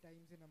 2-3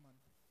 times in a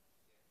month.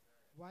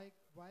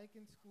 Why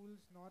can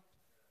schools not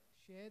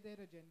share their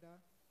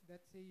agenda?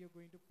 Let's say you're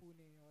going to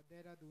Pune or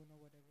Dehradun or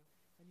whatever,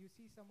 and you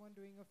see someone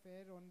doing a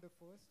fair on the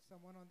 1st,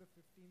 someone on the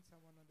 15th,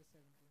 someone on the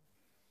 17th.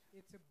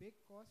 It's a big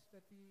cost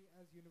that we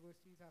as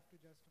universities have to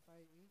justify,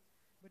 A.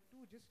 But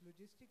two, just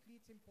logistically,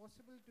 it's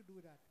impossible to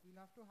do that.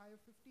 We'll have to hire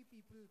 50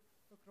 people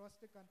across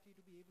the country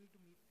to be able to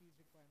meet these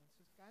requirements.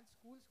 So can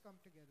schools come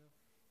together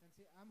and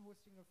say, I'm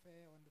hosting a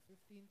fair on the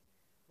 15th,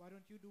 why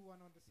don't you do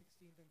one on the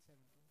 16th and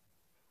 17th?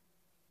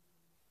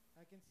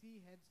 I can see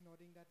heads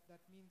nodding.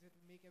 That means it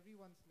will make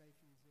everyone's life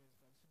easier as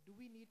well. So do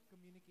we need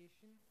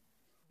communication?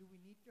 Do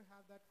we need to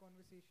have that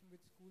conversation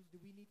with schools?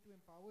 Do we need to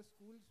empower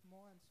schools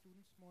more and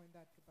students more in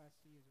that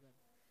capacity as well?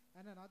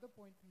 And another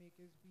point to make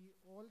is we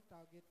all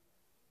target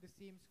the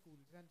same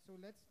schools. And so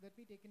let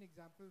me take an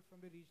example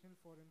from the regional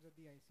forums at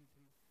the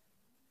IC3.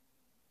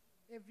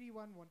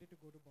 Everyone wanted to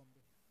go to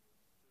Bombay.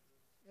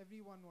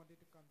 Everyone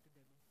wanted to come to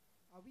Delhi.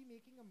 Are we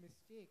making a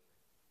mistake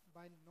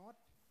by not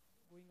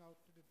going out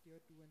to the tier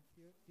 2 and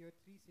tier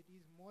 3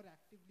 cities more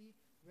actively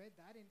where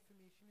that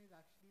information is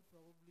actually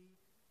probably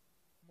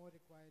more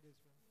required as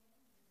well?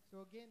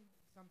 So again,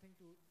 something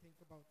to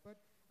think about. But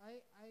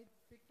I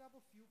picked up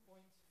a few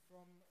points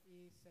from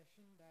a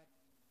session that,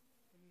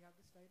 can we have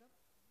the slide up?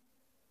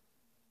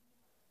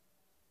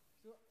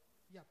 So,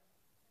 yeah.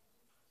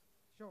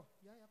 Sure.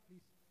 Yeah,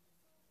 please.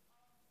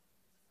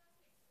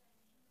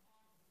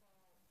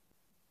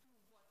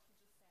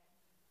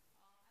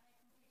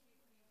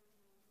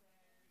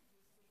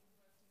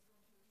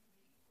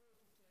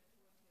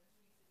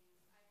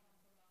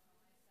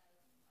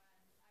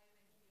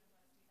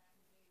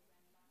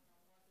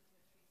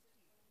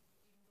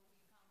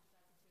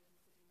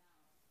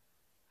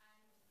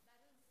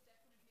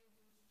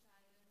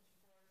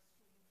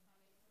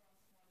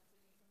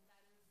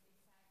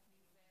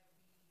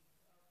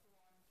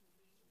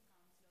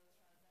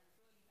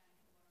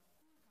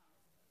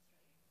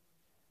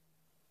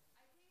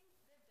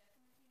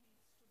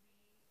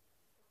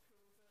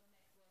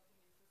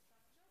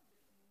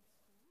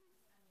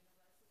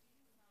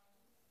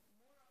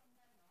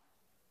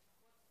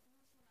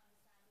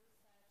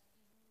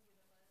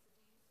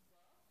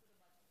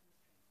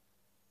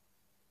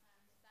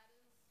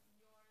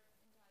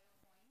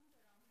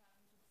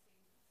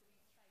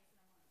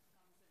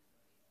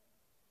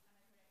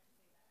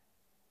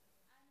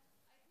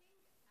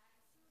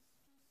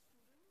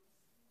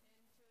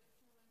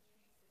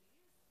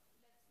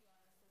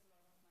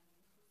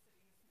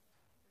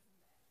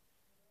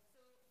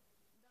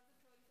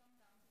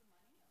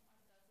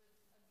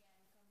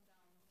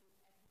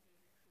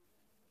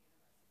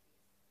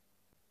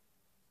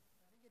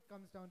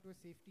 Comes down to a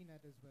safety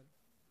net as well.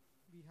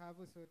 We have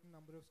a certain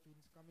number of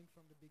students coming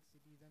from the big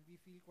cities and we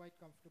feel quite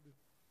comfortable.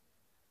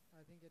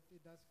 I think it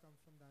does come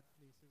from that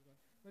place as well.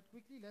 But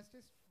quickly, let's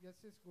just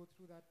go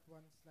through that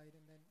one slide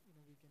and then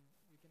we can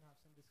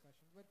have some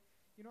discussion. But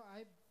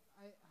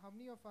how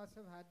many of us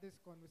have had this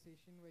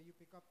conversation where you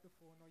pick up the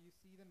phone or you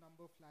see the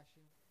number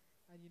flashing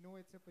and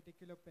it's a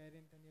particular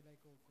parent and you're like,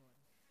 oh God,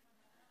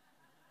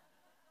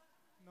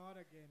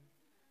 not again.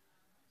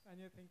 And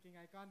you're thinking,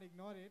 I can't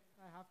ignore it,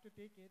 I have to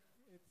take it.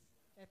 It's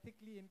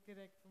ethically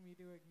incorrect for me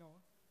to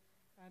ignore.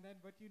 And then,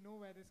 but you know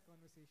where this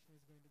conversation is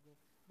going to go.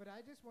 But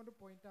I just want to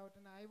point out,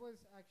 and I was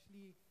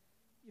actually,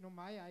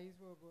 my eyes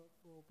were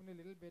open a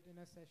little bit in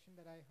a session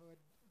that I heard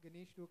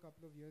Ganesh do a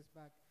couple of years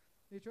back,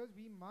 which was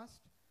we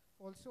must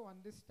also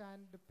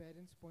understand the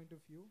parents' point of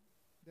view.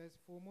 There's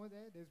FOMO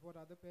there, there's what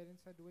other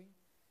parents are doing.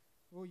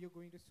 Oh, you're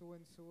going to so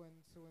and so and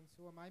so and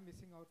so. Am I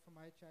missing out for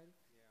my child?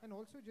 And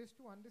also just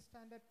to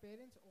understand that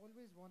parents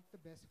always want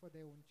the best for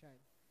their own child.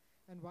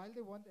 And while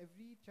they want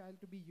every child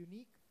to be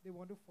unique, they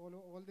want to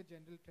follow all the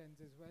general trends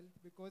as well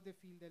because they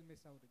feel they'll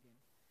miss out again.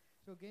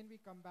 So again, we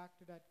come back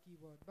to that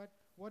keyword. But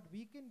what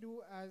we can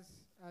do as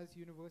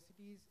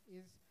universities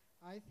is,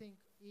 I think,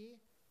 A,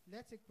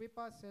 let's equip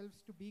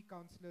ourselves to be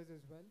counselors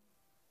as well.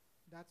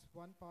 That's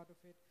one part of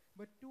it.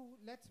 But two,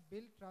 let's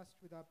build trust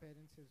with our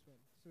parents as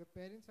well. So the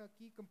parents are a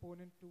key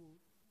component to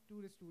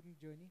the student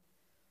journey.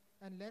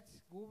 And let's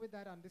go with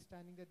that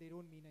understanding that they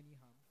don't mean any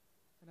harm.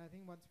 And I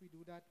think once we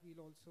do that, we'll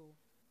also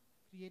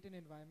create an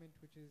environment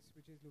which is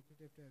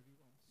lucrative to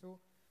everyone. So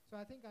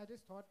I think I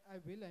just thought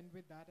I will end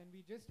with that. And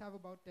we just have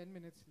about 10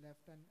 minutes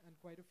left and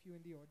quite a few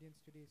in the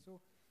audience today. So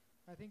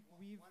I think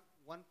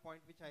one point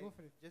which I Go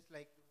for it. just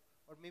like to,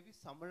 or maybe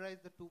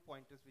summarize the 2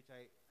 pointers which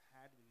I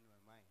had in my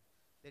mind.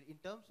 That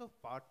in terms of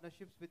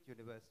partnerships with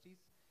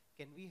universities,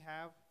 can we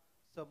have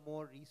some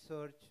more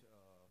research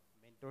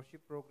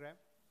mentorship program?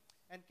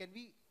 And can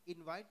we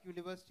invite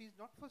universities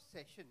not for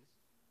sessions,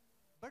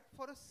 but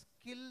for a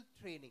skill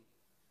training,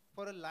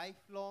 for a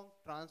lifelong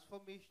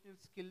transformational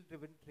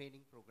skill-driven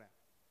training program?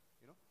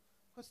 You know,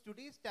 because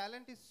today's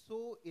talent is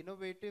so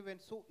innovative and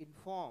so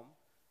informed.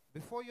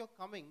 Before you're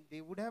coming,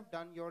 they would have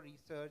done your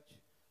research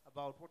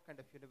about what kind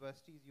of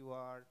universities you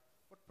are,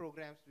 what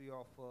programs do you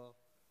offer,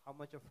 how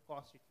much of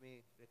cost it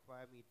may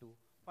require me to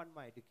fund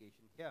my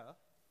education here.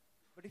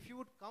 But if you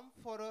would come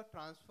for a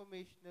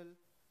transformational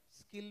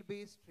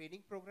skill-based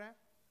training program,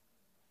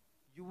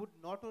 you would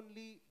not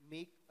only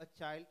make a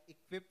child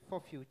equipped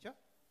for future,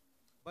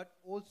 but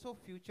also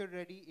future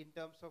ready in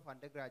terms of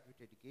undergraduate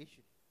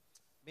education.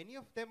 Many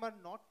of them are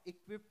not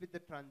equipped with the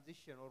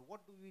transition or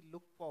what do we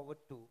look forward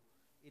to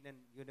in a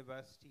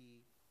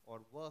university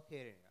or work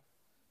area.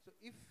 So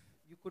if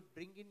you could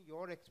bring in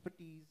your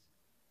expertise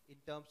in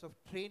terms of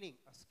training,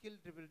 a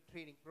skill-driven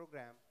training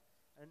program,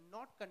 and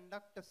not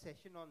conduct a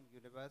session on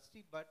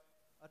university, but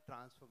a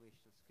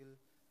transformational skill,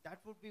 that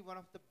would be one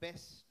of the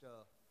best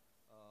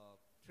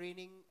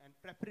training and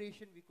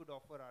preparation we could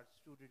offer our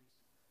students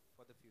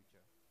for the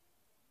future.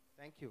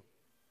 Thank you.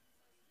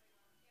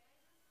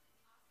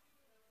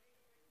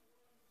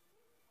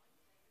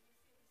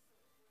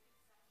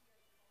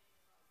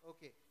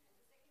 Okay.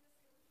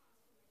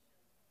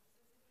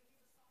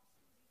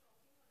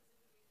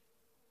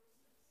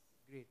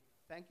 Great.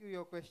 Thank you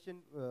your question,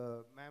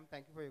 ma'am.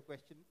 Thank you for your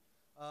question.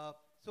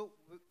 So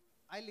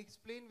I'll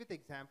explain with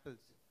examples.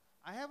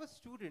 I have a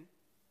student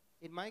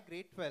in my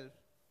grade 12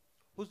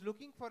 who's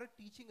looking for a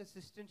teaching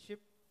assistantship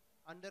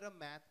under a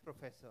math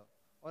professor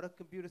or a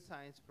computer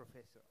science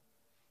professor.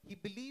 He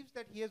believes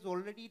that he has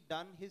already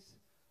done his,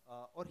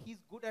 or he's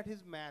good at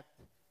his math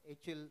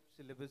HL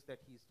syllabus that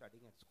he's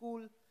studying at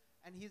school,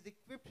 and he's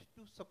equipped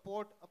to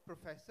support a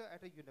professor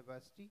at a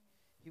university.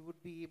 He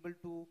would be able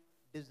to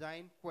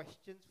design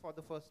questions for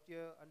the first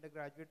year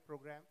undergraduate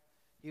program.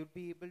 He would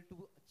be able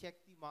to check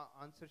the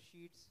answer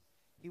sheets.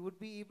 He would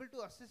be able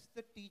to assist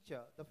the teacher,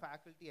 the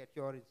faculty at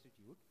your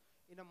institute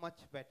in a much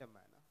better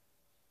manner.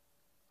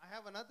 I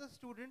have another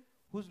student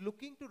who's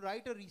looking to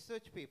write a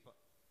research paper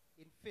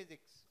in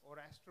physics or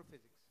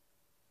astrophysics,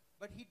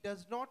 but he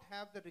does not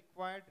have the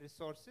required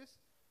resources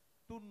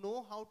to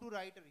know how to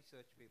write a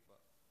research paper,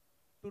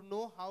 to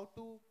know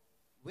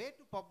where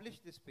to publish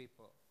this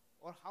paper,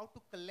 or how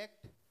to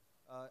collect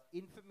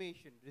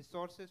information,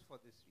 resources for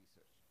this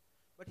research.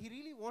 But he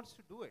really wants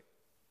to do it.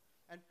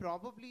 And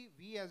probably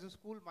we as a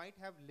school might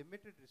have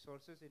limited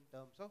resources in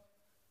terms of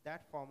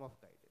that form of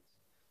guidance.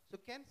 So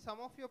can some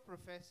of your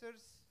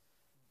professors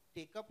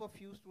take up a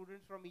few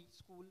students from each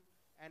school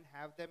and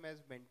have them as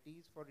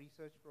mentees for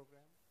research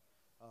program,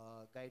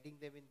 guiding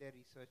them in their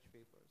research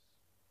papers?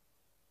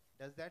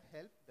 Does that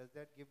help? Does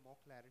that give more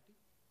clarity?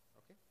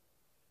 Okay,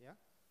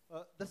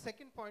 yeah. The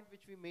second point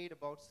which we made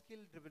about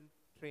skill-driven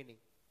training,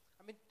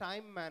 I mean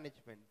time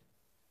management,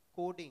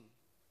 coding,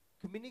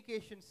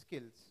 communication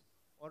skills,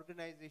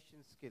 organization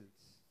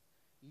skills,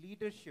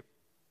 leadership.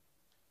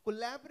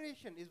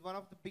 Collaboration is one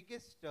of the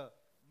biggest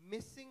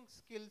missing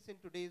skills in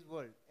today's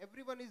world.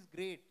 Everyone is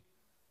great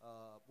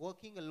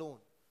working alone,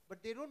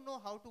 but they don't know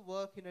how to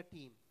work in a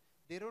team.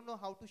 They don't know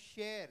how to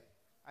share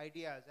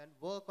ideas and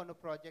work on a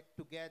project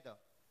together.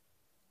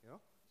 You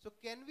know? So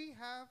can we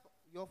have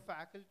your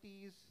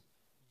faculties,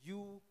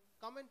 you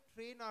come and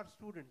train our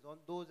students on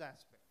those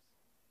aspects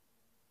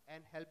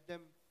and help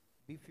them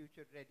be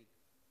future ready?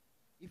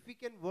 If we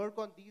can work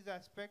on these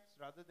aspects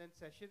rather than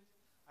sessions,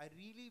 I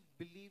really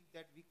believe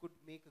that we could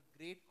make a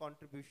great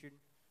contribution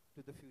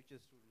to the future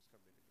students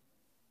community.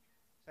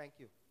 Thank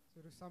you.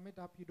 So to sum it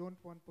up, you don't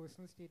want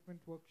personal statement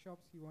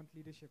workshops, you want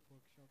leadership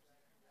workshops.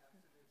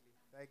 Absolutely.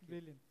 Thank you.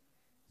 Brilliant.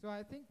 So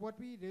I think what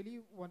we really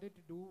wanted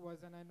to do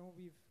was, and I know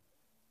we've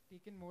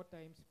taken more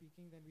time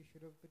speaking than we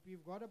should have, but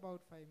we've got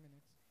about 5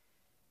 minutes.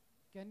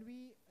 Can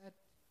we, at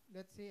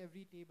let's say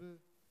every table,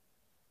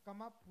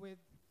 come up with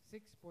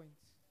 6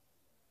 points?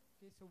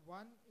 Okay, so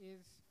one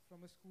is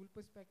from a school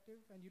perspective,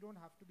 and you don't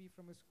have to be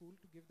from a school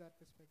to give that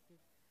perspective.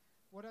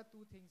 What are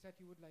 2 things that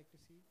you would like to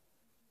see?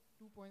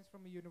 2 points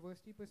from a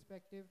university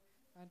perspective,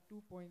 and 2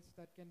 points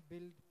that can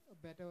build a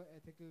better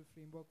ethical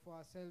framework for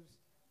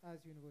ourselves as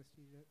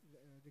university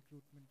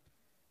recruitment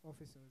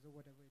officers, or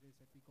whatever it is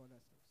that we call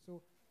ourselves.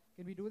 So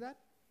can we do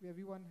that?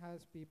 everyone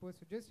has papers.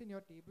 So just in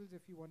your tables,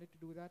 if you wanted to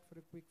do that for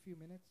a quick few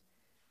minutes,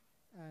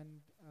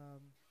 and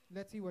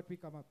let's see what we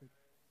come up with.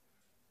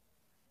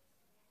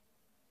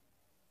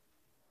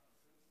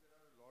 Since there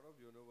are a lot of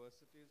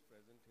universities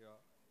present here,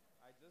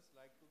 I just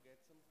like to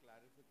get some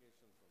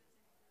clarification from you.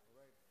 All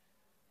right.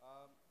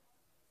 Um,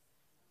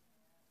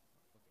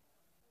 okay.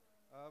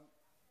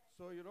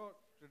 So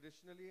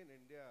traditionally in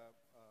India,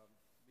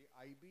 the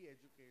IB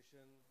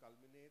education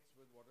culminates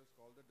with what is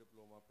called the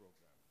diploma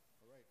program.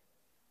 All right.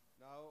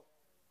 Now,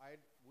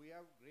 we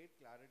have great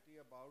clarity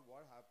about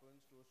what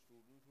happens to a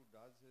student who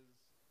does his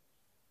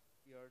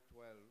year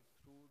 12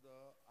 through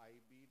the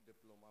IB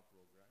diploma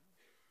program,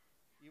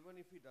 even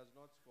if he does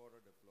not score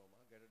a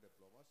diploma, get a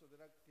diploma. So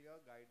there are clear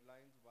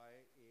guidelines by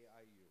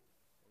AIU,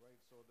 all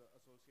right? So the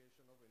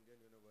Association of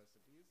Indian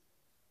Universities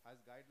has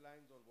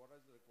guidelines on what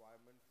is the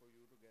requirement for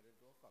you to get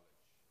into a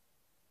college.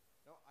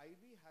 Now,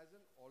 IB has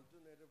an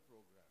alternative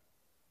program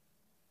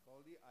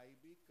called the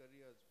IB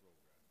Careers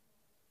Program,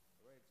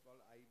 all right? It's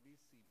called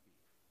IBCP.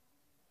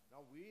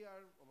 Now, we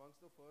are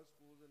amongst the first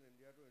schools in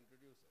India to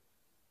introduce it.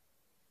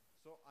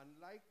 So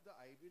unlike the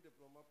IB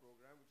diploma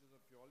program, which is a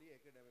purely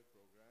academic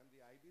program,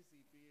 the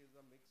IBCP is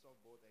a mix of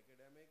both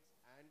academics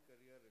and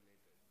career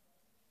related.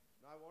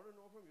 Now I want to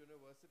know from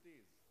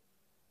universities,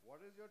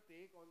 what is your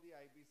take on the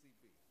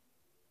IBCP?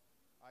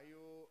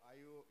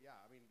 Yeah,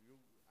 I mean,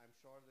 I'm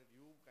sure that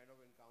you kind of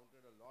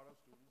encountered a lot of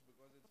students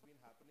because it's been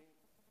happening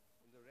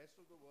in the rest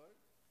of the world.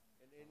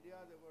 In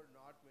India, there were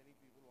not many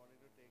people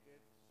wanting to take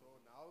it. So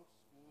now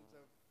schools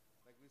have,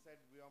 like we said,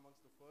 we are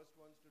amongst the first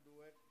ones to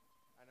do it.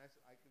 And I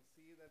can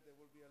see that there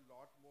will be a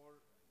lot more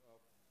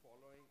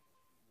following,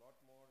 lot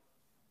more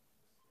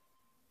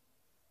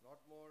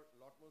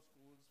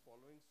schools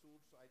following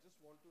suit. So I just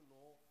want to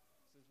know,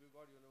 since we've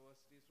got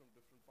universities from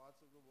different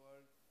parts of the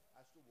world,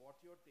 as to what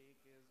your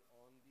take is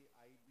on the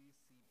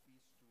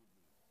IBCP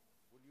student.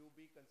 Will you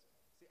be,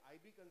 see,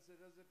 IB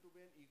considers it to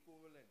be an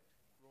equivalent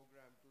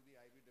program to the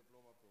IB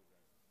diploma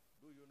program.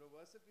 Do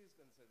universities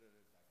consider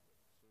it that way?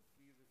 So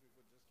please, if you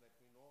could just let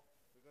me know,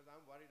 because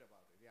I'm worried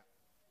about it. Yeah.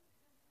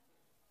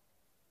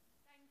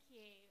 Thank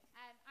you.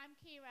 I'm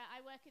Kira.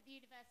 I work at the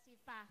University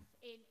of Bath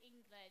in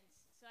England,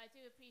 so I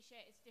do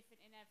appreciate it's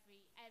different in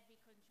every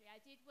country. I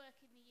did work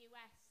in the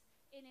US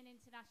in an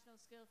international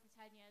school for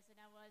 10 years,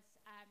 and I was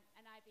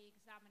an IB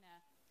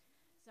examiner.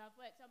 So I've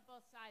worked on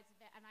both sides of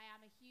it, and I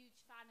am a huge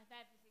fan of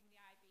everything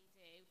the IB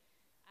do.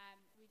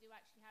 We do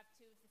actually have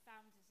two of the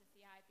founders of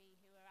the IB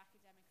who are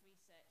academic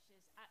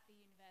researchers at the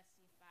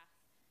University of Bath,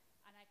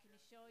 and I can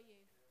assure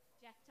you,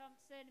 Jeff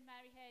Thompson and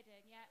Mary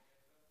Hayden, yeah.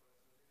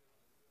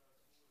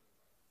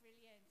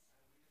 Brilliant.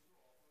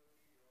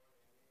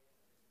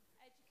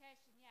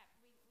 Education, yeah,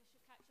 we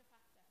should catch up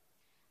after.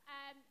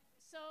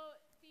 So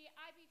the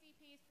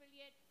IBDP is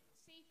brilliant.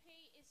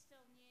 CP is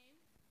still new.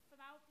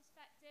 From our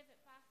perspective at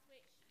Bath,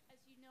 which,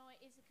 as you know, it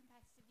is a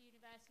competitive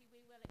university,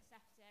 we will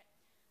accept it.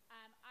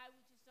 I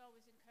would just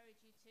always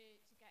encourage you to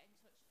get in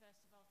touch,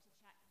 first of all, to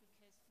check,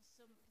 because for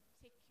some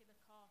particular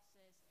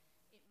courses,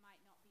 it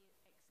might not be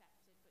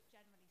accepted, but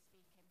generally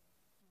speaking,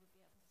 we would be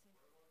able to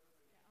get on.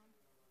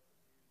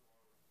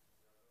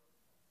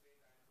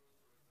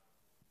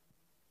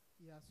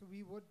 Yeah, so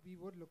we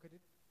would look at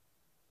it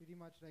pretty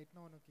much right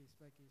now on a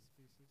case-by-case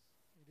basis.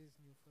 It is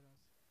new for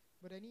us.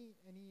 But any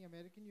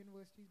American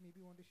universities maybe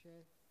want to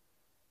share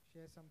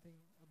something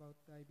about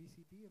the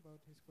IBCP,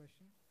 about his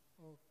question,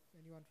 or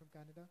anyone from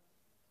Canada?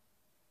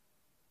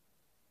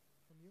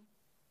 From you?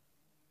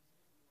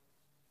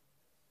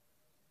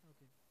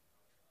 Okay.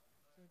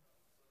 So I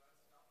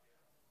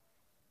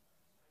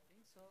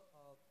think so.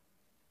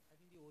 I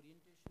think the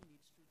orientation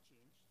needs to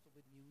change. So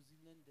with New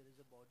Zealand, there is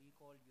a body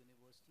called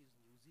Universities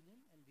New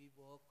Zealand, and we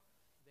work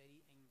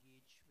very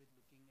engaged with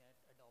looking at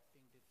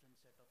adopting different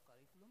set of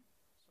curriculum.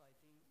 So I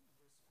think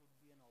this could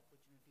be an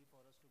opportunity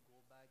for us to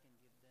go back and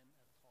give them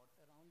a thought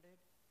around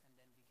it, and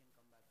then we can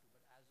come back to.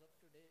 But as of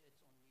today,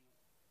 it's only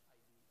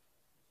IB.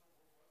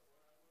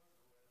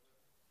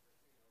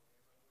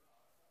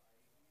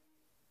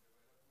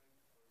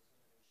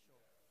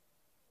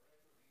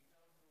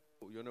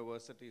 Sure.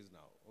 Universities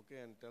now,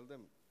 okay, and tell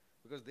them,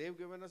 because they've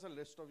given us a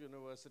list of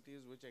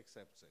universities which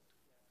accepts it,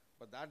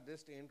 but that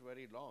list ain't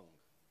very long,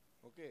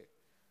 okay.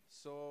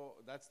 So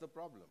that's the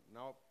problem.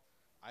 Now,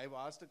 I've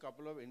asked a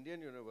couple of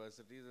Indian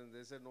universities and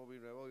they said, no,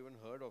 we've never even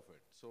heard of it.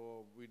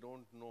 So we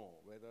don't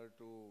know whether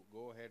to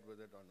go ahead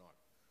with it or not.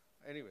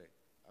 Anyway,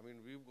 I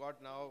mean, we've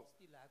got now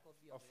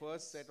a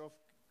first set of,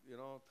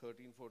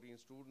 13, 14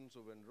 students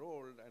who've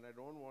enrolled, and I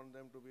don't want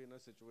them to be in a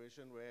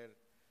situation where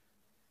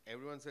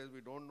everyone says,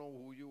 we don't know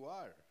who you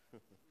are.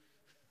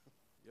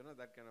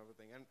 That kind of a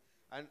thing.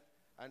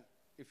 And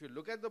if you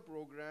look at the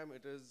program,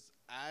 it is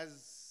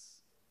as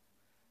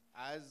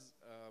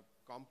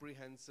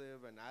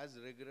comprehensive and as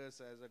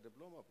rigorous as a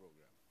diploma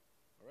program.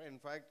 All right. In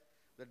fact,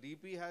 the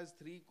DP has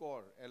 3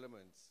 core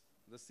elements.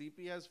 The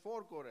CP has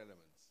 4 core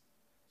elements.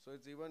 So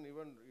it's even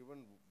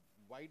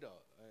wider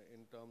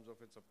in terms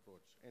of its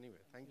approach.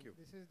 Anyway, thank you.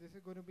 This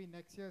is going to be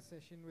next year's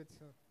session with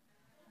Sir.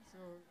 So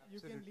you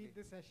can Absolutely. lead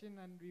the session,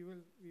 and we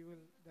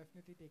will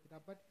definitely take it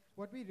up. But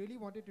what we really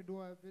wanted to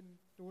do, I've been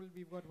told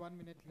we've got 1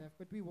 minute left,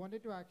 but we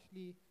wanted to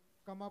actually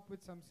come up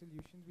with some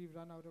solutions. We've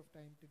run out of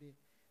time today,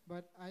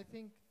 but I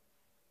think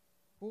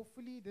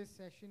hopefully this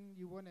session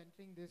you weren't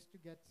entering this to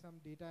get some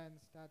data and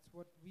stats.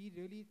 What we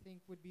really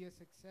think would be a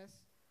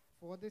success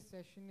for this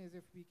session is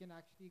if we can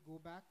actually go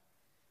back,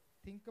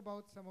 think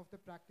about some of the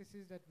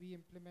practices that we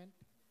implement,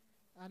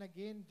 and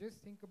again, just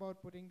think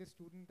about putting the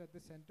student at the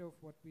center of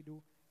what we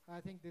do. I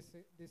think this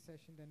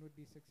session then would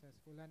be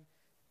successful. And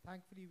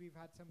thankfully, we've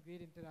had some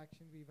great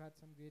interaction. We've had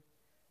some great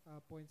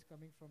points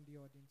coming from the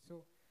audience.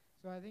 So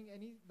I think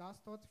any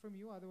last thoughts from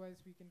you? Otherwise,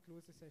 we can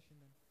close the session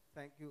then.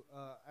 Thank you.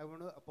 I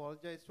want to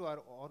apologize to our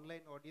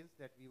online audience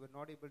that we were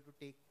not able to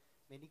take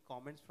many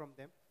comments from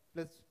them.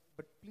 But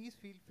please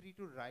feel free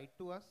to write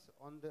to us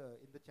in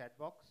the chat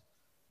box.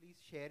 Please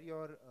share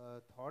your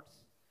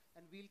thoughts,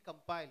 and we'll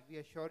compile. We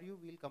assure you,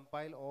 we'll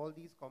compile all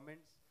these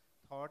comments,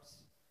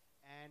 thoughts,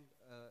 and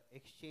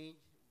exchange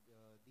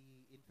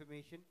the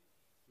information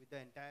with the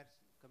entire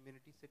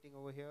community sitting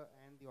over here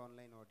and the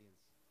online audience.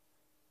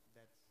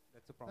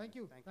 That's a promise. Thank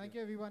you. Thank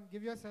you, everyone.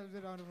 Give yourselves a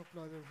round of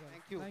applause as well.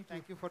 Thank you.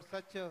 Thank you for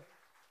such a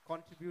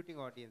contributing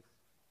audience.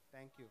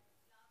 Thank you.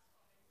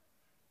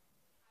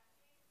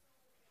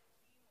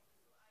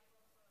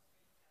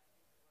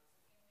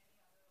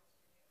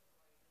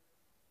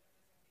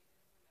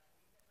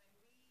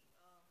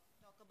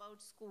 Talk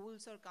about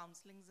schools or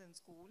counselings in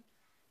school,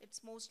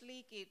 it's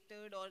mostly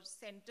catered or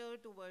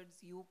centered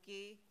towards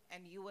UK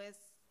and US,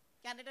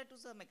 Canada to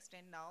some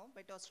extent now,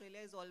 but Australia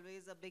is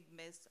always a big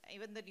miss,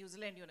 even the New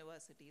Zealand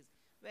universities.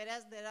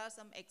 Whereas there are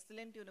some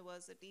excellent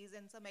universities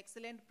and some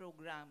excellent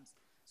programs.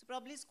 So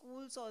probably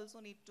schools also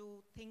need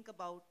to think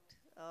about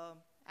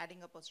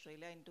adding up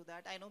Australia into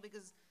that. I know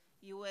because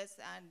US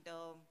and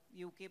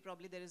UK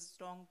probably there is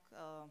strong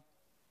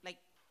like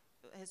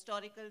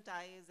historical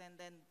ties and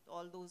then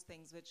all those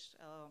things which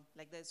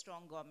like there's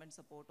strong government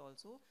support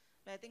also.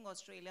 But I think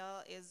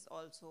Australia is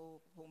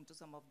also home to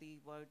some of the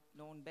world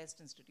known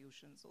best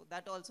institutions. So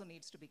that also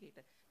needs to be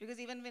catered. Because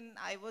even when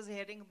I was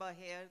hearing about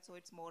here, so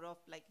it's more of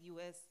like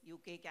US,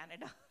 UK,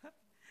 Canada.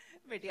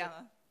 But yeah.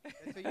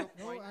 So your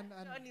No, point, and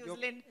Sure, New your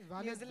Zealand,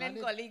 valid- New Zealand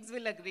valid- colleagues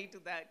will agree to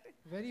that.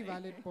 Very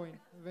valid point.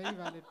 Very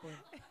valid point.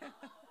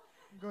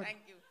 Good.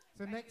 Thank you.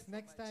 So Thank you so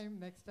next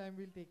much. time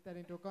we'll take that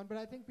into account. But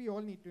I think we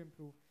all need to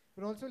improve.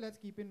 But also let's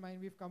keep in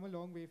mind we've come a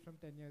long way from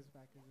 10 years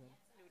back as well.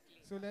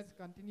 Absolutely. So let's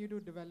continue to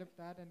develop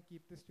that and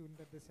keep the student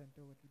at the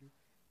center of what we do.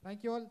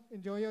 Thank you all.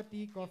 Enjoy your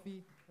tea,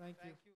 coffee. Thank you. thank you.